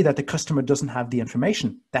can be that the customer doesn't have the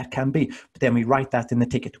information. That can be. But then we write that in the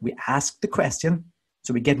ticket. We ask the question.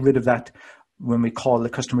 So we get rid of that when we call the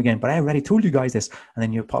customer again. But I already told you guys this. And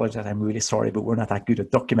then you apologize. I'm really sorry, but we're not that good at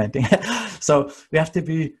documenting. So we have to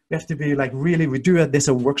be like really, we do this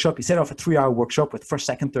a workshop. You set off a 3-hour workshop with first,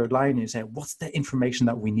 second, third line. And you say, what's the information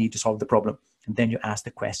that we need to solve the problem? And then you ask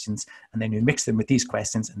the questions, and then you mix them with these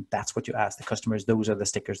questions, and that's what you ask the customers. Those are the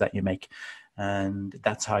stickers that you make, and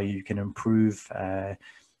that's how you can improve. Like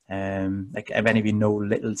if any of you know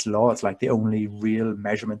Little's law, it's like the only real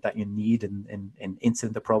measurement that you need in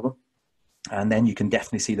incident or problem. And then you can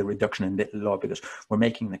definitely see the reduction in Little law, because we're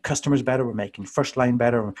making the customers better, we're making first line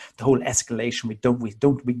better. The whole escalation,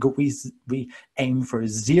 we aim for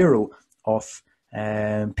 0 of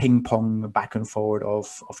ping pong back and forward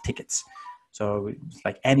of tickets. So it's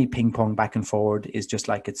like any ping pong back and forward is just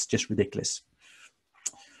like, it's just ridiculous.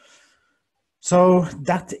 So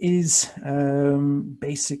that is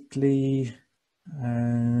basically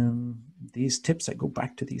these tips. I go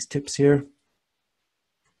back to these tips here.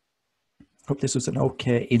 Hope this was an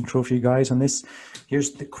okay intro for you guys on this.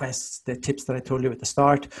 Here's the tips that I told you at the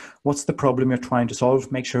start. What's the problem you're trying to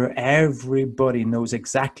solve? Make sure everybody knows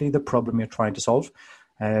exactly the problem you're trying to solve.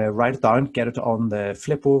 Write it down, get it on the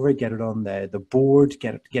flip over, get it on the board,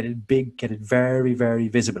 get it big, get it very, very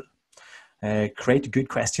visible. Create good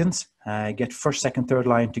questions, get first, second, third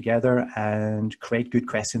line together and create good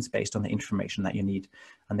questions based on the information that you need.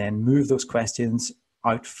 And then move those questions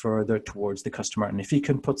out further towards the customer. And if you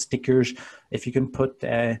can put stickers, if you can put,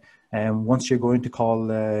 once you're going to call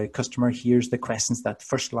the customer, here's the questions that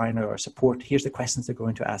first line or support, here's the questions they're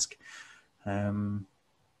going to ask. Brendan.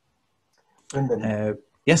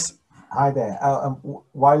 Yes. Hi there.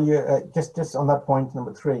 While you're just on that point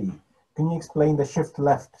number 3, can you explain the shift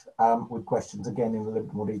left with questions again in a little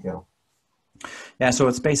bit more detail? Yeah, so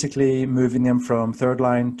it's basically moving them from third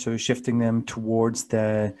line to shifting them towards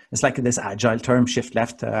it's like this agile term, shift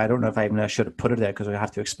left. I don't know if I should have put it there because I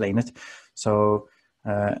have to explain it. So,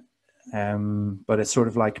 but it's sort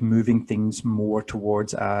of like moving things more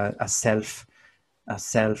towards a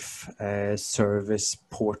self-service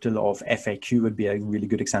portal of FAQ would be a really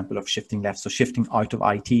good example of shifting left. So shifting out of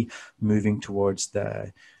IT, moving towards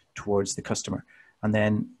the customer. And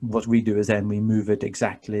then what we do is then we move it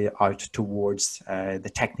exactly out towards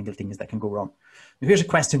the technical things that can go wrong. Now, here's a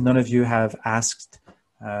question none of you have asked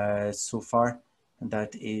so far, and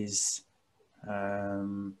that is,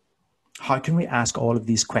 how can we ask all of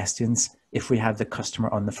these questions if we have the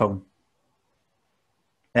customer on the phone?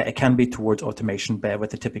 It can be towards automation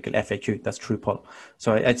with the typical FAQ. That's true, Paul.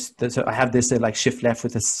 So I have this like shift left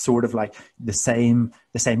with a sort of like the same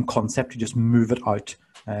concept. You just move it out.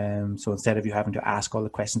 So instead of you having to ask all the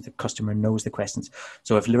questions, the customer knows the questions.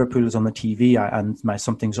 So if Liverpool is on the TV and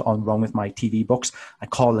something's wrong with my TV box, I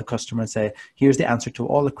call the customer and say, here's the answer to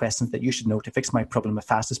all the questions that you should know to fix my problem as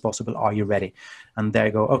fast as possible. Are you ready? And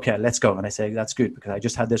they go, okay, let's go. And I say, that's good because I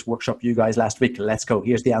just had this workshop you guys last week. Let's go.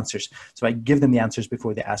 Here's the answers. So I give them the answers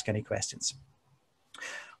before they ask any questions.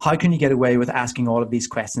 How can you get away with asking all of these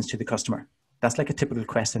questions to the customer? That's like a typical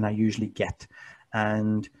question I usually get.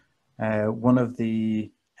 And one of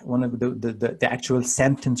the actual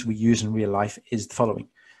sentence we use in real life is the following.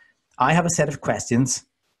 I have a set of questions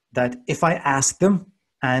that if I ask them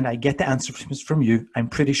and I get the answer from you, I'm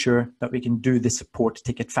pretty sure that we can do the support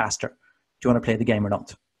ticket faster. Do you want to play the game or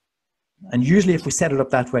not? And usually if we set it up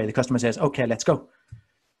that way, the customer says, okay, let's go.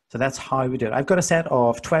 So that's how we do it. I've got a set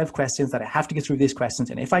of 12 questions that I have to get through these questions.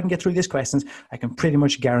 And if I can get through these questions, I can pretty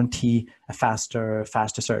much guarantee a faster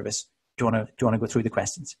service. Do you want to go through the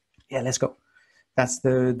questions? Yeah, let's go. That's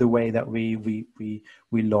the way that we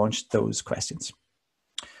launched those questions.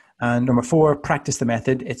 And number 4, practice the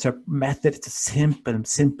method. It's a method. It's a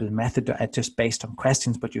simple method just based on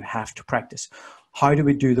questions, but you have to practice. How do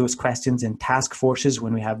we do those questions in task forces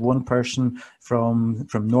when we have one person from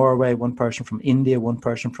Norway, one person from India, one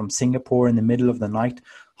person from Singapore in the middle of the night?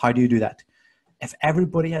 How do you do that? If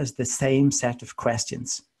everybody has the same set of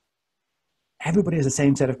questions,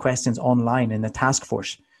 online in the task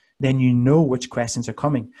force, then you know which questions are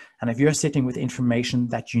coming. And if you're sitting with information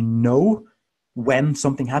that you know when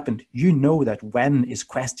something happened, you know that when is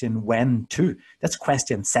question when 2. That's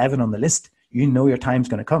question 7 on the list. You know your time's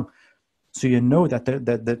going to come. So you know that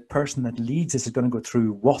the person that leads this is going to go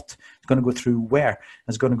through what, is going to go through where,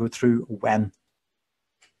 is going to go through when.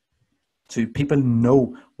 So people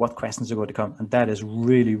know what questions are going to come, and that is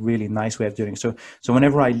really, really nice way of doing it. So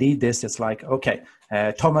whenever I lead this, it's like, okay,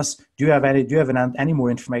 Thomas, do you have any more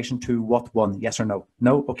information to what 1? Yes or no?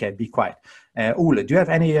 No. Okay, be quiet. Ole, do you have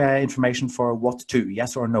any information for what 2?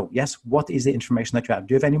 Yes or no? Yes. What is the information that you have?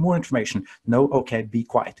 Do you have any more information? No. Okay, be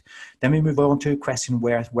quiet. Then we move on to question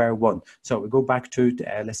where 1. So we go back to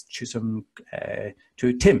let's choose some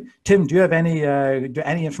to Tim. Tim, do you have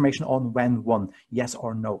any information on when 1? Yes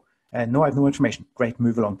or no? No, I have no information. Great,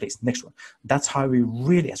 move along, please. Next one. That's how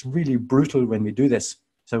it's really brutal when we do this.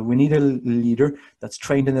 So we need a leader that's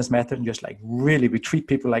trained in this method, and just like really, we treat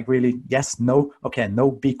people like really, yes, no, okay, no,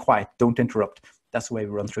 be quiet, don't interrupt. That's the way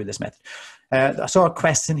we run through this method. I saw a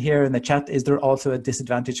question here in the chat. Is there also a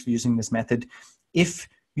disadvantage for using this method? If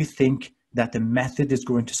you think that the method is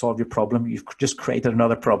going to solve your problem, you've just created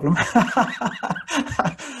another problem.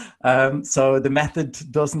 So the method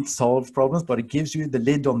doesn't solve problems, but it gives you the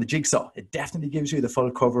lid on the jigsaw. It definitely gives you the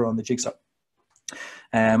full cover on the jigsaw.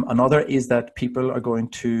 Another is that people are going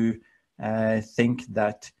to think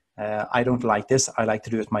that I don't like this. I like to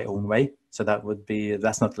do it my own way. So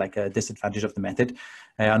that's not like a disadvantage of the method.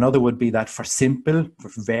 Another would be that for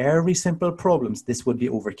very simple problems, this would be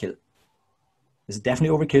overkill. It's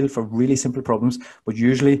definitely overkill for really simple problems, but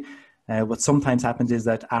usually what sometimes happens is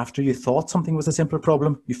that after you thought something was a simple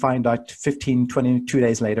problem, you find out 15, 22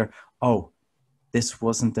 days later, oh, this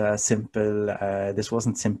wasn't simple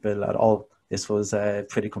at all. This was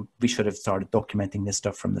we should have started documenting this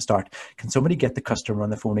stuff from the start. Can somebody get the customer on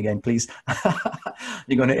the phone again, please?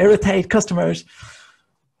 You're going to irritate customers.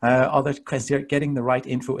 Other question, getting the right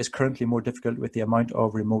info is currently more difficult with the amount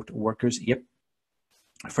of remote workers. Yep.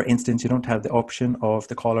 For instance, you don't have the option of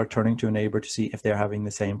the caller turning to a neighbor to see if they're having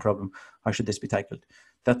the same problem. How should this be tackled?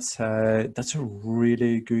 That's a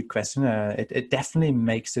really good question. It definitely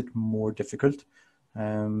makes it more difficult.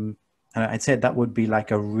 And I'd say that would be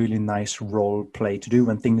like a really nice role play to do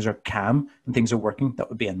when things are calm and things are working. That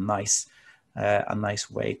would be a nice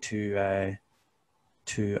way to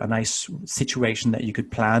a nice situation that you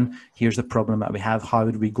could plan. Here's the problem that we have. How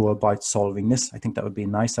would we go about solving this? I think that would be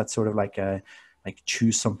nice. That's sort of like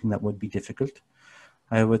choose something that would be difficult.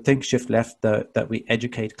 I would think shift left that we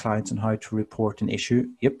educate clients on how to report an issue.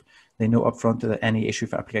 Yep. They know upfront that any issue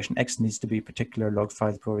for application X needs to be particular log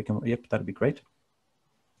file before we can. Yep, that'd be great.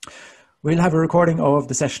 We'll have a recording of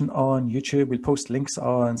the session on YouTube. We'll post links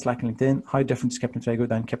on Slack and LinkedIn. How different is Kepner Tregoe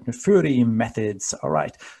than Kepner Fury methods? All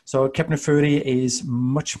right. So Kepner Fury is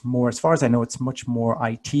much more, as far as I know, it's much more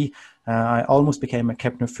IT. I almost became a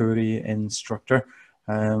Kepner Fury instructor,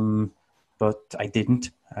 but I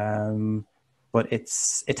didn't. But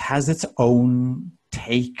it has its own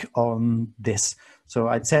take on this. So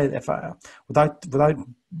I'd say without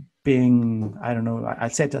being, I don't know,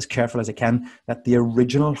 I'd say it as careful as I can, that the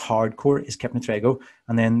original hardcore is Kepner Tregoe,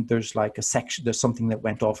 and then there's like a section, there's something that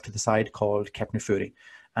went off to the side called Kepner Fury,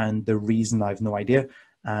 and the reason I've no idea,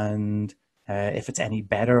 and if it's any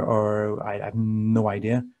better or I have no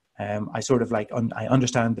idea. I sort of like I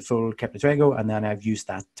understand the full Kepner Tregoe, and then I've used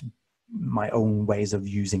that my own ways of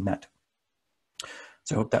using that.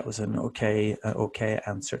 So I hope that was an okay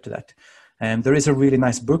answer to that. There is a really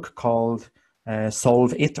nice book called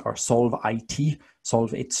Solve It or Solve IT,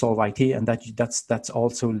 Solve It, Solve IT, and that's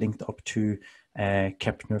also linked up to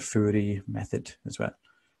Kepner Fury method as well.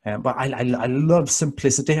 But I love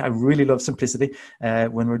simplicity. I really love simplicity.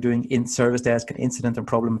 When we're doing in service desk and incident and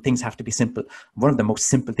problem, things have to be simple. One of the most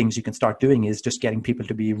simple things you can start doing is just getting people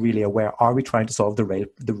to be really aware. Are we trying to solve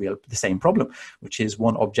the same problem, which is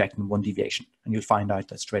one object and one deviation? And you'll find out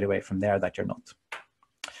that straight away from there that you're not.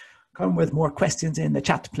 Come with more questions in the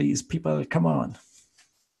chat, please. People, come on.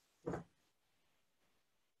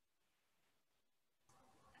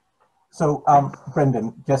 So,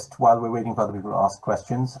 Brendan, just while we're waiting for other people to ask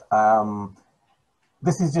questions,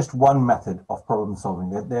 this is just one method of problem solving.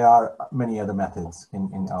 There are many other methods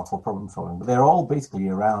for problem solving, but they're all basically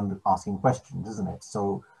around asking questions, isn't it?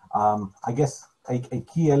 So I guess a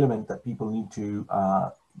key element that people need to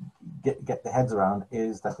get their heads around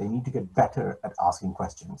is that they need to get better at asking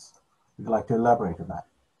questions. Would you like to elaborate on that?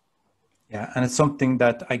 Yeah, and it's something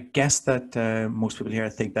that I guess that most people here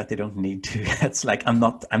think that they don't need to. It's like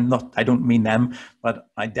I don't mean them, but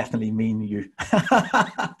I definitely mean you.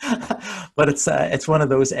 But it's one of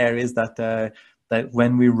those areas that that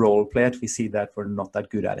when we role play it, we see that we're not that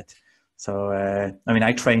good at it. So I mean,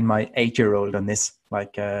 I train my 8-year-old on this,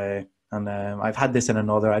 like, and I've had this in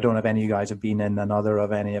another. I don't know if any of you guys have been in another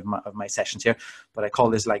of any of my sessions here, but I call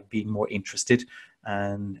this like being more interested.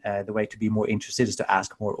 And the way to be more interested is to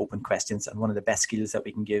ask more open questions. And one of the best skills that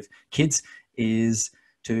we can give kids is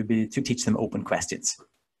to teach them open questions.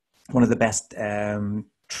 One of the best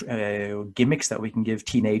gimmicks that we can give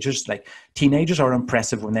teenagers, like teenagers are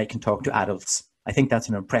impressive when they can talk to adults. I think that's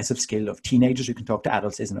an impressive skill. Of teenagers who can talk to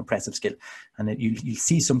adults is an impressive skill. And you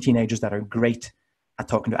see some teenagers that are great at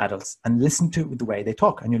talking to adults, and listen to the way they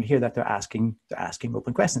talk, and you'll hear that they're asking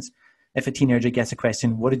open questions. If a teenager gets a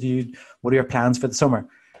question, what are your plans for the summer?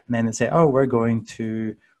 And then they say, oh, we're going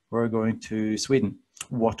to Sweden.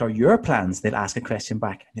 What are your plans? They'll ask a question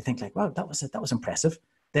back. And you think like, wow, that was impressive.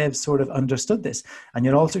 They've sort of understood this. And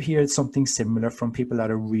you'll also hear something similar from people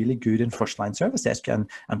that are really good in first line service desk and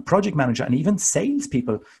project manager and even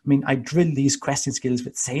salespeople. I mean, I drill these question skills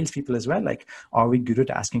with salespeople as well. Like, are we good at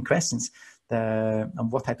asking questions?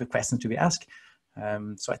 And what type of questions do we ask?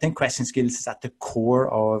 So I think question skills is at the core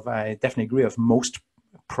of, I definitely agree, of most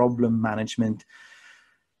problem management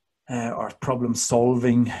or problem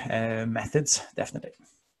solving methods, definitely.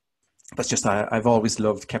 But just I've always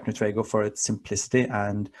loved Kepner Tregoe for its simplicity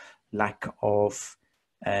and lack of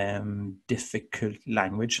difficult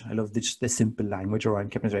language. I love the simple language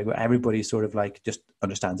around Kepner Tregoe. Everybody sort of like just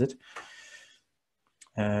understands it.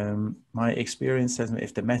 My experience says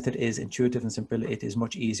if the method is intuitive and simple, it is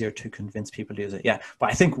much easier to convince people to use it. Yeah,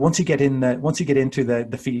 but I think once you get into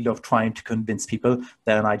the field of trying to convince people,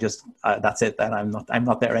 then I just that's it. Then I'm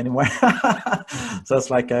not there anymore. So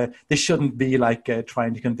it's like this shouldn't be like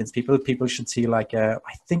trying to convince people. People should see like I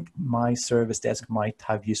think my service desk might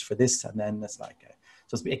have use for this, and then it's like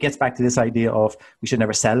so it gets back to this idea of we should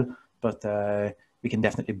never sell, but we can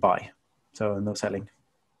definitely buy. So no selling.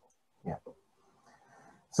 Yeah.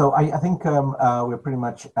 So I think we're pretty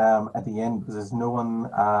much at the end because there's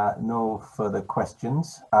no further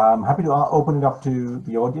questions. I'm happy to open it up to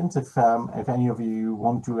the audience. If any of you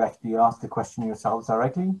want to actually ask the question yourselves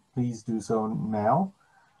directly, please do so now.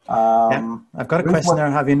 Yeah, I've got a question there.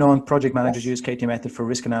 Have you known project managers use KT method for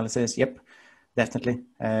risk analysis? Yep, definitely.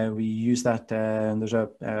 We use that. There's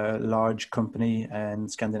a large company in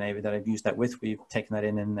Scandinavia that I've used that with. We've taken that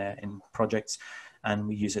in projects. And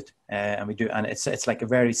we use it, and we do, and it's like a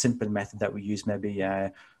very simple method that we use maybe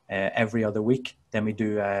every other week. Then we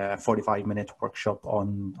do a 45-minute workshop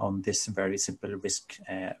on this very simple risk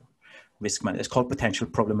management. It's called potential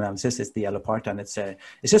problem analysis. It's the yellow part, and it's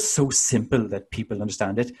just so simple that people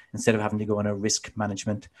understand it instead of having to go on a risk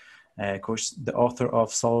management course. The author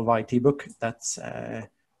of Solve IT book. That's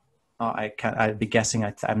I'd be guessing.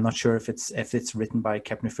 I'm not sure if it's written by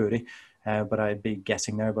Kepner Tregoe. But I'd be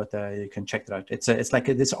guessing there, but you can check that out. It's like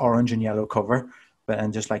this orange and yellow cover,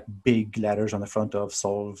 and just like big letters on the front of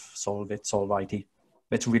Solve IT.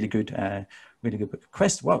 It's really good book.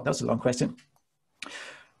 Wow, that was a long question.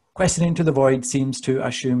 Question into the void seems to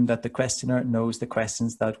assume that the questioner knows the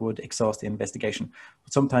questions that would exhaust the investigation.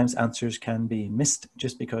 But sometimes answers can be missed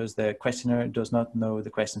just because the questioner does not know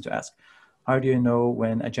the question to ask. How do you know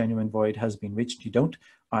when a genuine void has been reached? You don't.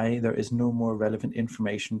 There is no more relevant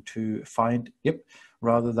information to find. Yep.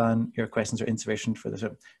 Rather than your questions are insufficient for this.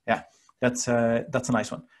 Yeah, that's a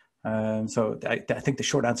nice one. So I think the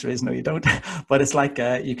short answer is no, you don't. But it's like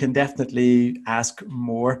you can definitely ask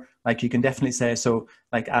more. Like you can definitely say, so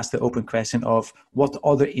like ask the open question of what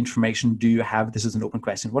other information do you have? This is an open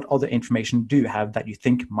question. What other information do you have that you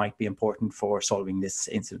think might be important for solving this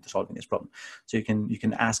incident, solving this problem? So you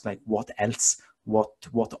can ask like what else, what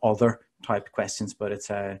other type questions. But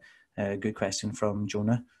it's a good question from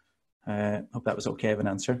Jonah. Hope that was okay of an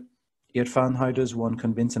answer. Irfan, how does one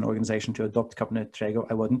convince an organization to adopt Kepner Tregoe?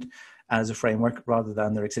 I wouldn't. As a framework rather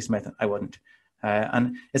than their existing method, I wouldn't.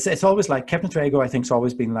 And it's always like Kepner Tregoe, I think, has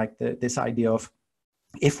always been like this idea of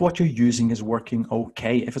if what you're using is working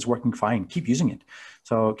okay, if it's working fine, keep using it.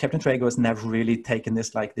 So Kepner Tregoe has never really taken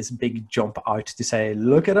this big jump out to say,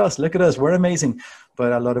 look at us, we're amazing.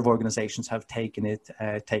 But a lot of organizations have taken it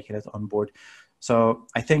on board. So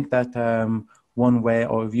I think that one way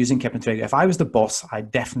of using Kepner Tregoe, if I was the boss, I'd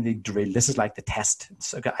definitely drill. This is like the test.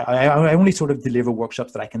 So I only sort of deliver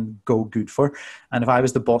workshops that I can go good for. And if I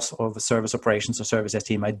was the boss of a service operations or services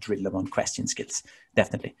team, I'd drill them on question skills,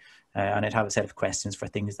 definitely. And I'd have a set of questions for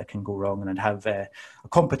things that can go wrong. And I'd have a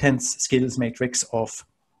competence skills matrix of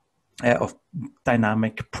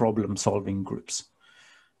dynamic problem solving groups.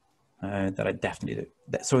 That I definitely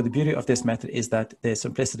do. So the beauty of this method is that the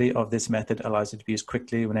simplicity of this method allows it to be used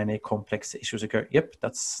quickly when any complex issues occur. Yep,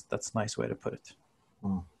 that's a nice way to put it. A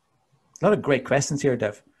lot of great questions here,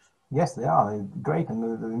 Dev. Yes, they are great, and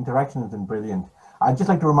the interaction has been brilliant. I'd just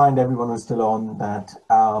like to remind everyone who's still on that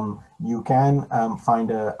you can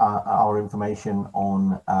find our information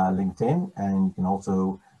on LinkedIn, and you can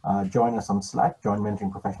also join us on Slack, join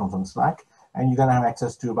Mentoring Professionals on Slack, and you then have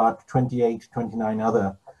access to about 28, 29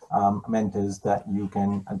 other mentors that you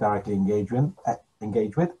can directly engage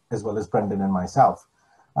with, as well as Brendan and myself.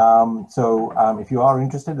 So if you are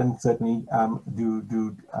interested, then certainly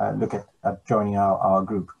do look at joining our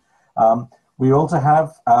group. We also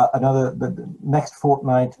have the next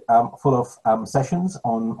fortnight full of sessions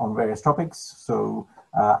on various topics. So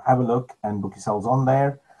have a look and book yourselves on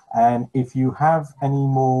there. And if you have any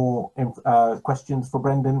more questions for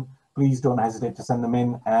Brendan, please don't hesitate to send them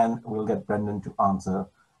in, and we'll get Brendan to answer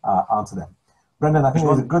them. Brendan, I think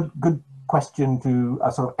there's a good question to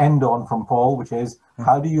sort of end on from Paul, which is,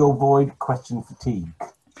 how do you avoid question fatigue?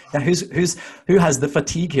 Yeah, who has the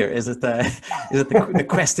fatigue here? Is it the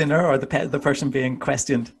questioner or the person being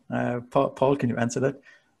questioned? Paul, can you answer that?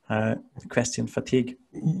 Question fatigue.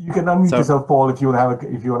 You can unmute yourself, Paul, if you want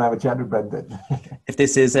to have a chat with Brendan. If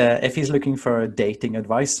this is if he's looking for dating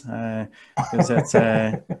advice, because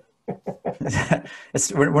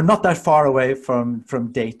we're not that far away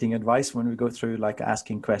from dating advice when we go through like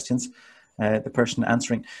asking questions, the person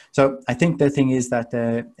answering. So I think the thing is that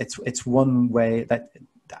it's one way that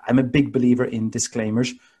I'm a big believer in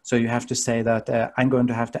disclaimers. So you have to say that I'm going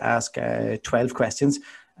to have to ask 12 questions,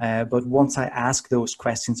 but once I ask those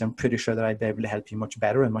questions, I'm pretty sure that I'd be able to help you much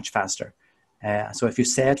better and much faster. So if you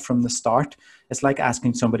say it from the start, it's like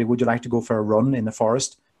asking somebody, would you like to go for a run in the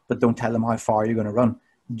forest, but don't tell them how far you're going to run.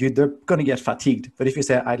 They're going to get fatigued. But if you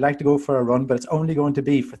say, I'd like to go for a run, but it's only going to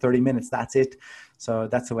be for 30 minutes, that's it. So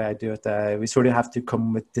that's the way I do it. We sort of have to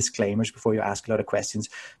come with disclaimers before you ask a lot of questions,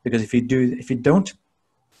 because if you don't,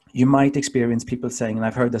 you might experience people saying, and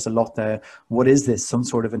I've heard this a lot, what is this? Some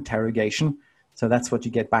sort of interrogation. So that's what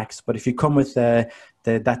you get back. But if you come with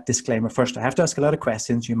that disclaimer first, I have to ask a lot of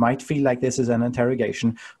questions. You might feel like this is an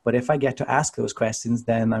interrogation, but if I get to ask those questions,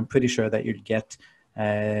 then I'm pretty sure that you get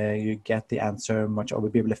the answer much, or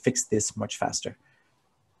we'll be able to fix this much faster.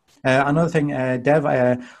 Another thing, Dev,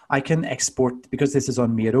 I can export, because this is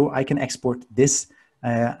on Miro, I can export this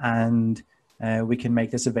and we can make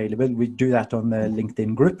this available. We do that on the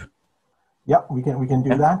LinkedIn group. Yeah, we can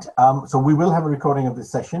do that. So we will have a recording of this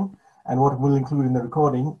session, and what we'll include in the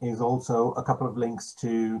recording is also a couple of links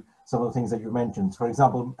to some of the things that you mentioned. For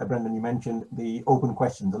example, Brendan, you mentioned the open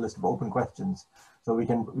questions, the list of open questions. So we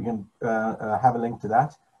can have a link to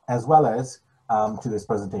that, as well as to this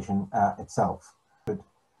presentation itself. Good.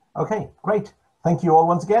 Okay, great. Thank you all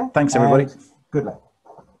once again. Thanks, everybody. Good luck.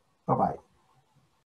 Bye-bye.